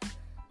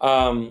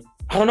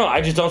I don't know.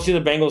 I just don't see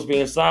the Bengals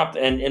being stopped.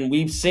 And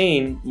we've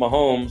seen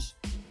Mahomes.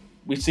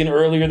 We've seen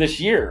earlier this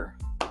year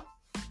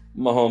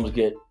Mahomes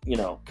get,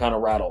 kind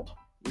of rattled.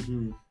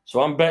 Mm-hmm.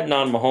 So I'm betting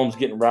on Mahomes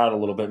getting rattled a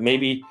little bit.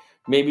 Maybe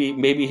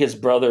his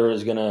brother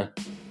is gonna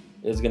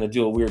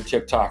do a weird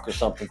TikTok or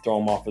something, throw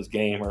him off his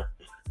game, or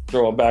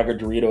throw a bag of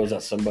Doritos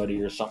at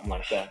somebody or something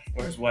like that.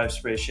 Or his wife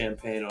sprays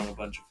champagne on a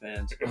bunch of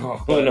fans.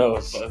 Who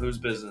knows? But whose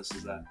business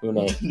is that? Who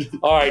knows?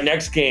 All right,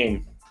 next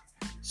game.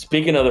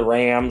 Speaking of the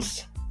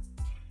Rams,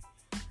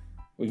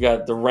 we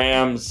got the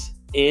Rams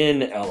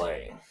in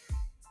LA.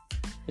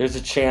 There's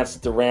a chance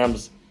that the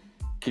Rams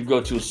could go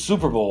to a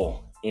Super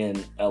Bowl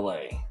in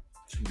LA.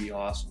 Should be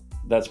awesome.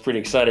 That's pretty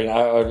exciting.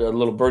 A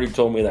little birdie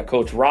told me that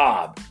Coach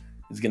Rob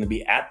is going to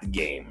be at the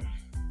game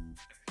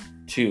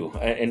too.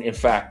 And in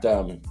fact,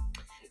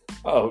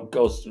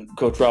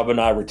 Coach Rob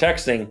and I were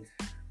texting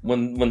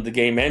when the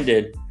game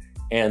ended,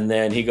 and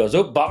then he goes,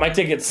 "Oh, bought my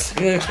tickets."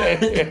 Good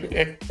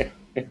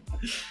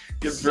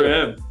for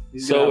him.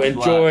 So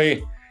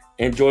enjoy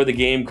the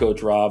game,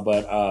 Coach Rob.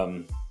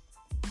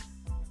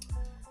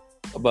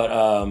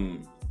 But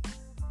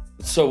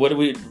So what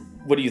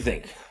do you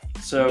think?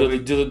 So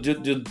Do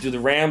the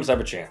Rams have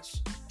a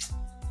chance?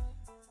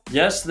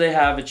 yes, they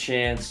have a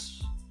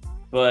chance,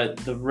 but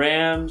the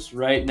Rams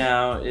right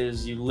now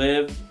is you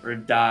live or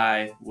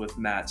die with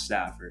Matt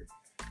Stafford.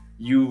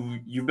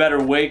 You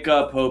better wake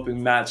up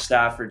hoping Matt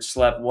Stafford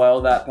slept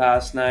well that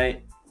past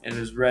night and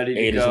is ready to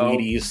Ate his go.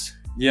 Wheaties,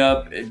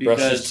 Yep,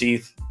 brushed his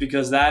teeth.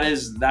 because that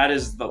is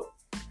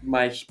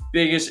my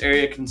biggest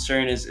area of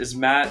concern is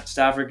Matt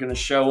Stafford going to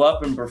show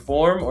up and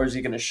perform, or is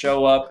he going to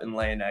show up and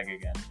lay an egg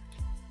again?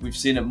 We've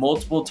seen it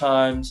multiple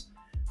times,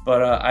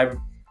 but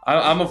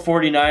I'm a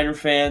 49er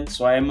fan,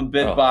 so I am a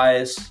bit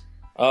biased.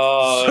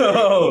 Oh,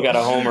 So- you got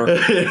a homer.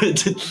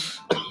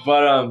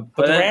 but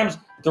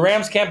The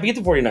Rams can't beat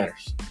the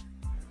 49ers.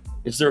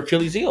 It's their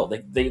Achilles heel.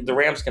 The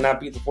Rams cannot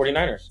beat the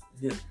 49ers.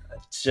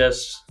 it's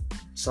just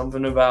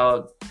something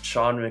about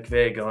Sean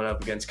McVay going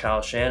up against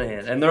Kyle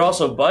Shanahan, and they're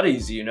also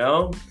buddies,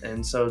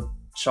 and so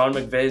Sean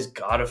McVay's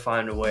got to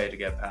find a way to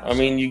get past. I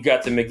mean, you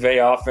got the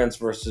McVay offense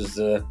versus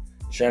the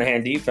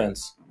Shanahan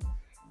defense.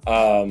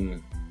 I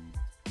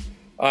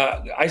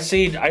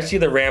see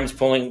the Rams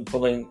pulling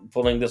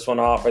this one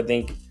off. I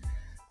think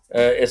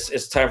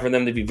it's time for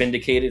them to be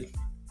vindicated.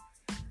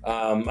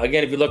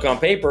 Again, if you look on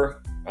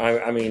paper,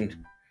 I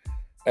mean,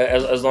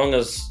 as long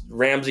as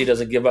Ramsey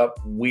doesn't give up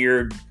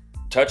weird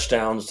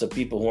touchdowns to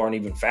people who aren't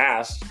even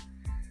fast,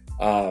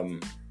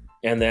 and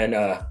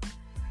then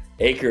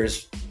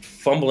Akers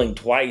fumbling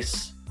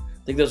twice.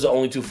 I think those are the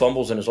only 2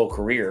 fumbles in his whole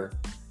career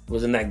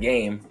was in that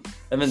game.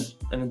 And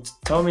then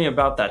tell me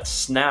about that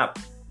snap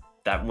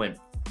that went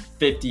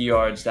 50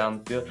 yards down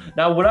the field.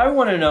 Now, what I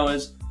want to know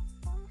is,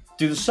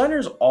 do the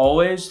centers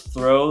always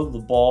throw the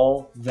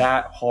ball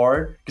that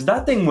hard? Because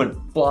that thing went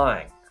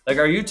flying. Like,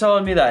 are you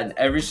telling me that in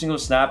every single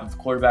snap, if the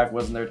quarterback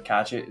wasn't there to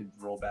catch it, it'd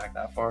roll back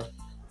that far?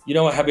 You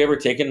know, have you ever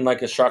taken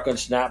like a shotgun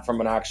snap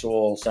from an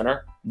actual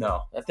center?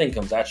 No. That thing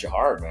comes at you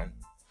hard, man.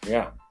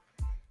 Yeah.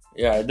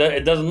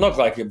 It doesn't look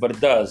like it, but it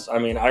does. I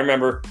mean, I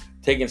remember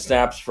taking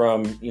snaps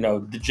from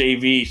the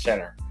JV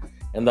center,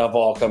 and that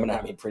ball coming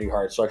at me pretty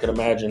hard. So I could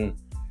imagine.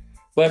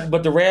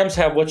 But the Rams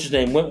have what's his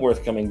name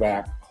Wentworth coming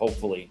back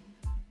hopefully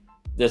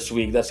this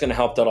week. That's going to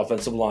help that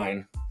offensive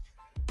line.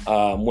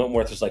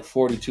 Wentworth is like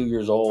 42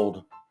 years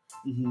old,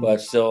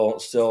 but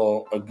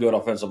still a good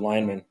offensive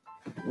lineman.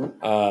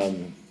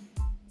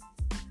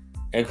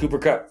 And Cooper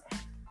Kupp.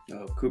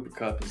 Oh, Cooper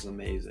Kupp is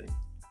amazing.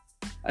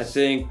 I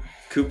think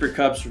Cooper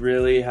Kupp's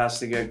really has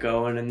to get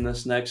going in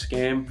this next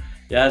game.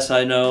 Yes,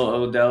 I know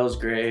Odell's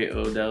great.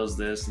 Odell's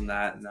this and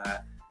that.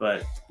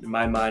 But in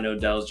my mind,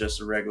 Odell's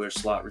just a regular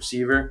slot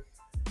receiver.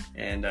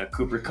 And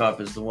Cooper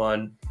Kupp is the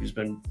one who's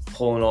been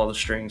pulling all the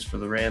strings for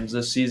the Rams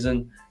this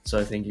season. So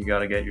I think you got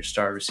to get your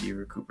star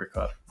receiver, Cooper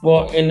Kupp.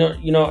 Well, and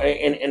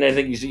I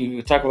think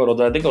you talk about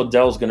Odell. I think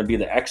Odell's going to be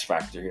the X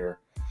factor here,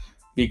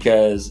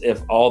 because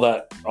if all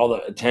the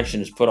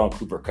attention is put on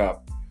Cooper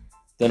Kupp,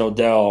 then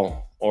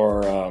Odell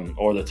or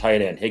the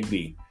tight end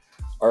Higbee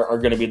are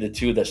going to be the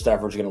 2 that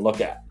Stafford's going to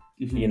look at.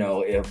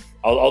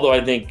 Although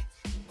I think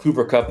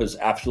Cooper Kupp is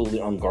absolutely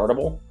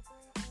unguardable.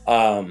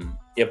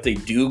 If they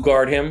do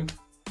guard him,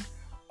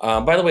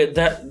 by the way,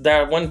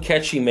 that one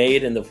catch he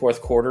made in the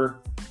fourth quarter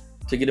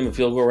to get him in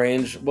field goal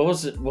range, what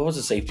was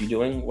the safety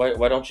doing?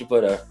 Why don't you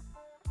put a?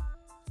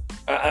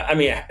 I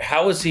mean,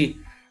 how is he?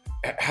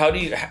 How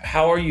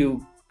are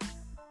you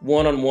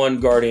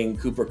one-on-one guarding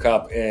Cooper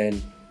Kupp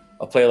in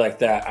a play like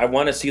that? I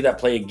want to see that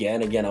play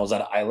again. I was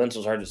at an island, so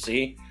it's hard to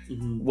see.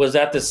 Was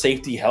that the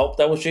safety help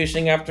that was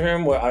chasing after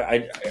him? Well,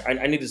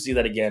 I need to see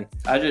that again.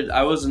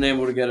 I wasn't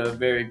able to get a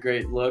very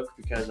great look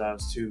because I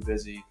was too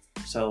busy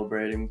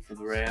celebrating for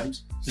the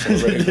Rams.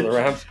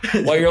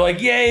 While you're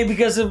like, yay,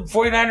 because the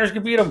 49ers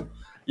could beat them.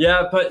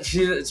 Yeah, but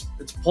see, it's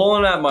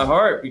pulling at my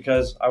heart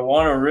because I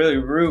want to really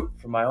root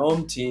for my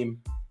home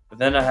team, but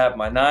then I have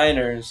my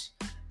Niners.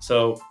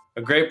 So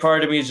a great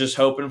part of me is just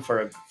hoping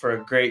for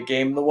a great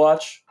game to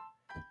watch.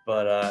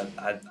 But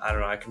I don't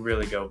know. I can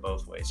really go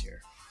both ways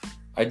here.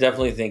 I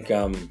definitely think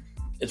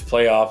it's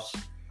playoffs.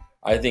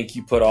 I think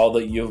you put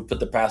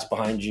the past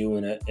behind you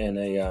in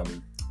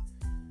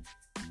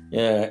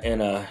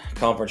a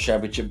conference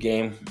championship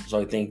game. So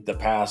I think the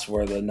past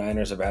where the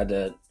Niners have had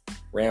the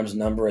Rams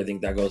number, I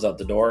think that goes out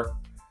the door.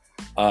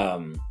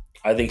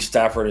 I think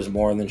Stafford has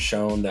more than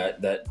shown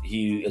that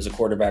he is a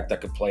quarterback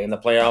that could play in the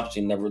playoffs.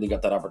 He never really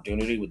got that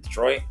opportunity with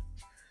Detroit,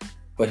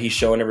 but he's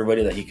showing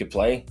everybody that he could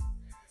play.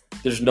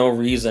 There's no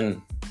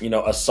reason,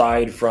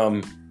 aside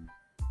from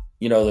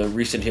the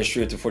recent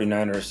history with the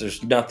 49ers,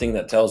 there's nothing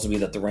that tells me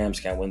that the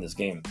Rams can't win this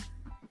game.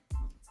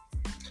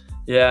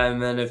 Yeah,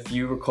 and then if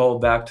you recall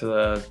back to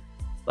the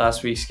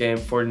last week's game,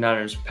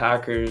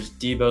 49ers-Packers,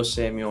 Deebo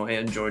Samuel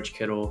and George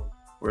Kittle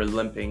were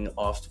limping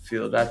off the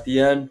field at the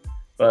end,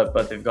 but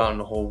they've gone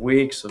the whole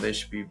week, so they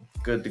should be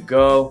good to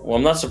go. Well,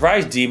 I'm not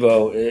surprised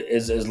Deebo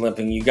is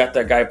limping. You got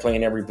that guy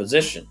playing every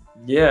position.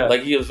 Yeah.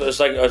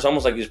 It's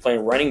almost like he's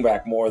playing running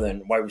back more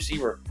than wide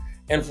receiver.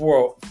 And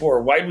for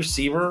a wide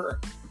receiver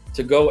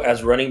to go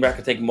as running back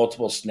and take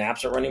multiple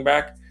snaps at running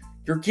back,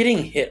 you're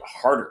getting hit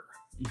harder.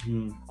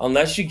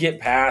 Unless you get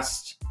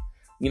past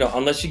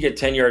unless you get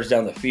 10 yards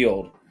down the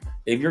field,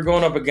 if you're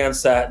going up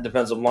against that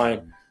defensive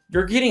line,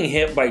 you're getting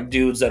hit by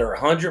dudes that are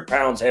 100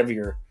 pounds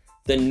heavier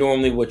than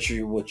normally what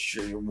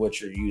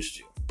you're used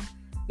to.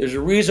 There's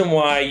a reason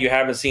why you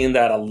haven't seen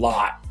that a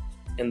lot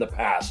in the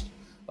past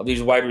of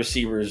these wide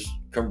receivers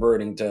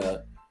converting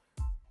to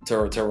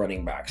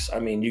running backs. I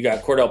mean, you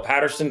got Cordell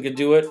Patterson could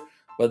do it,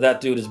 but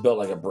that dude is built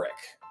like a brick,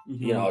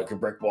 like a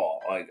brick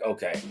wall. Like,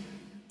 okay.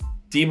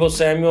 Deebo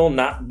Samuel,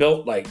 not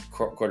built like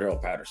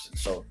Cordell Patterson.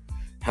 So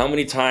how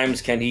many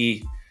times can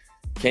he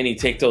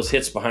take those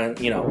hits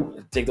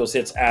take those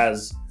hits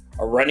as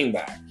a running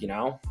back,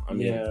 I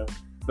mean, yeah.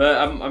 But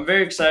I'm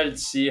very excited to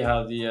see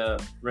how the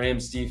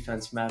Rams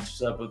defense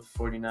matches up with the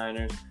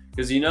 49ers.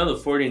 Because the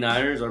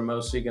 49ers are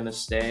mostly going to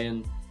stay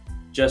in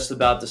just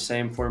about the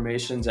same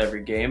formations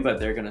every game, but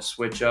they're going to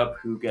switch up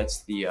who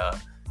gets the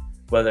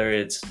whether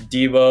it's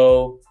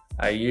Deebo,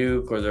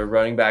 Ayuk, or their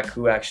running back,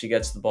 who actually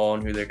gets the ball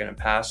and who they're going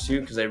to pass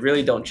to, because they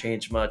really don't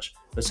change much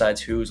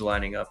besides who's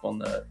lining up on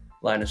the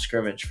line of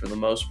scrimmage for the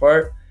most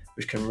part,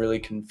 which can really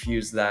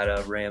confuse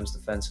that Rams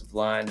defensive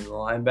line and the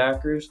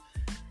linebackers.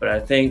 But I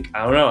think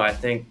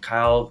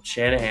Kyle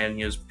Shanahan,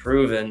 he has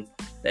proven,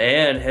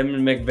 and him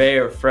and McVay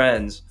are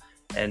friends.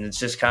 And it's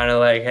just kind of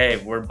like, hey,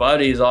 we're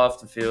buddies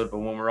off the field, but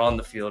when we're on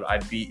the field, I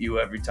beat you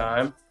every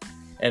time.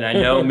 And I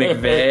know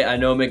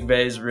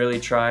McVay is really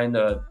trying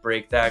to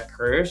break that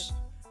curse,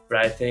 but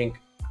I think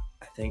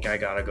I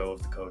gotta go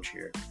with the coach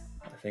here.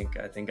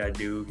 I think I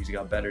do. He's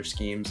got better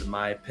schemes in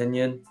my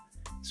opinion.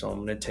 So I'm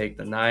gonna take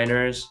the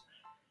Niners.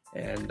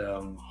 And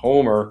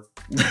Homer.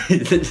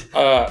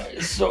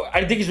 So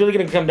I think it's really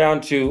going to come down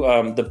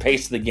to the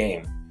pace of the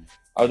game.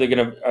 Are they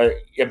going to,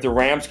 if the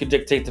Rams could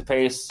dictate the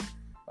pace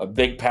of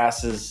big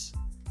passes,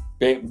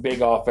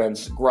 big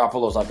offense,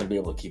 Garoppolo's not going to be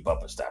able to keep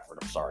up with Stafford.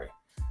 I'm sorry.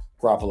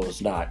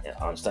 Garoppolo's not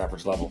on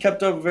Stafford's level.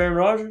 Kept up with Aaron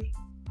Rodgers?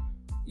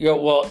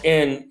 Well,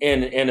 in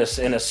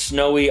a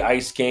snowy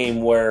ice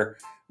game where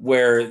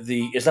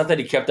it's not that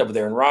he kept up with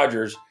Aaron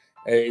Rodgers.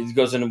 It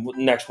goes into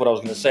next what I was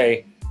going to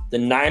say. The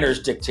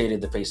Niners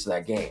dictated the pace of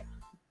that game.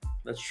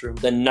 That's true.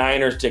 The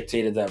Niners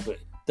dictated that. But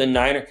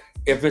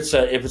if it's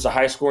a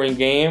high scoring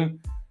game,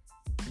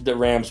 the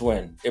Rams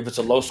win. If it's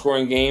a low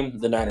scoring game,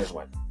 the Niners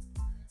win.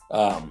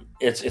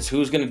 It's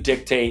who's going to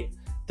dictate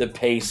the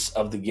pace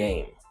of the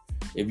game.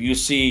 If you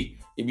see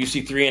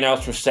 3 and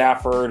outs from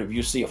Stafford, if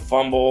you see a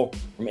fumble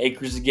from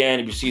Akers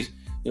again, if you see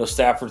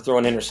Stafford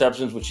throwing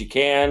interceptions, which he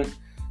can,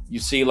 you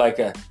see like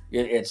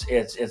it's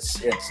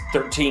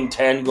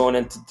 13-10 going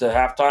into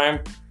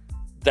halftime.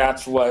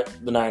 That's what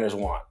the Niners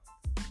want.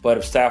 But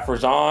if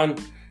Stafford's on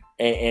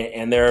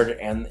and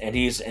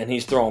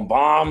he's throwing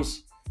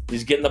bombs,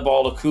 he's getting the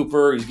ball to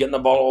Cooper, he's getting the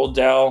ball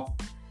to Odell,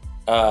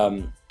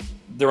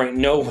 there ain't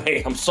no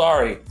way, I'm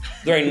sorry,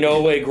 there ain't no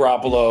way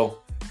Garoppolo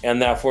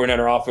and that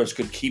 49er offense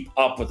could keep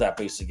up with that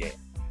pace of game.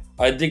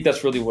 I think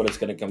that's really what it's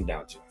going to come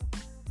down to.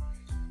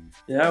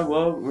 Yeah,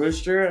 well,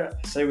 Ro0ster,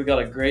 I say we got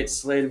a great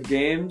slate of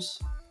games.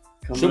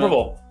 Super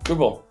Bowl.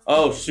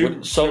 Oh,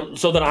 Super.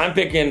 So then I'm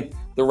picking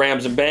the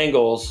Rams and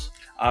Bengals.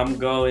 I'm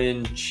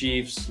going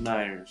Chiefs,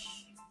 Niners.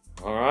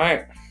 All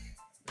right.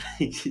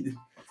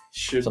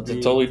 Should something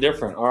be totally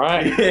different. All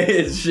right.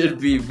 It should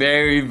be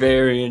very,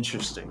 very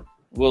interesting.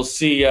 We'll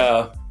see.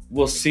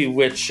 We'll see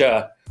which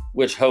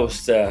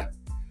host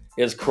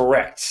is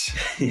correct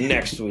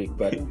next week.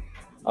 But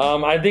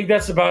I think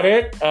that's about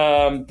it.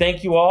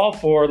 Thank you all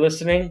for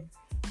listening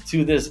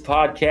to this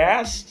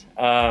podcast.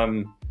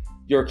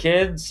 Your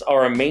kids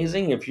are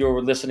amazing. If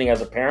you're listening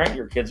as a parent,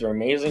 your kids are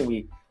amazing.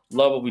 We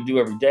love what we do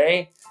every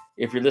day.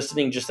 If you're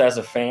listening just as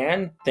a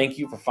fan, thank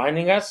you for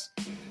finding us.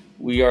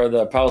 We are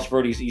the Palos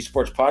Verdes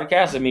eSports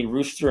podcast. I mean,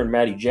 Ro0ster and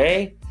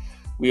MattyJ.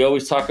 We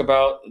always talk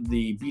about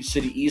the Beach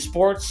City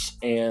eSports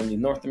and the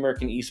North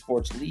American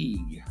eSports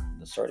League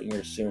that's starting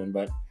here soon.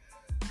 But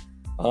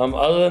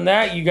other than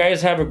that, you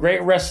guys have a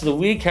great rest of the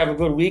week. Have a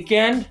good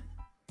weekend.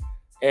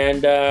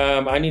 And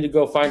I need to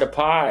go find a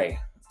pie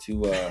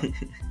to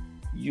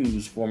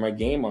use for my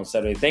game on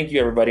Saturday. Thank you,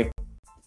 everybody.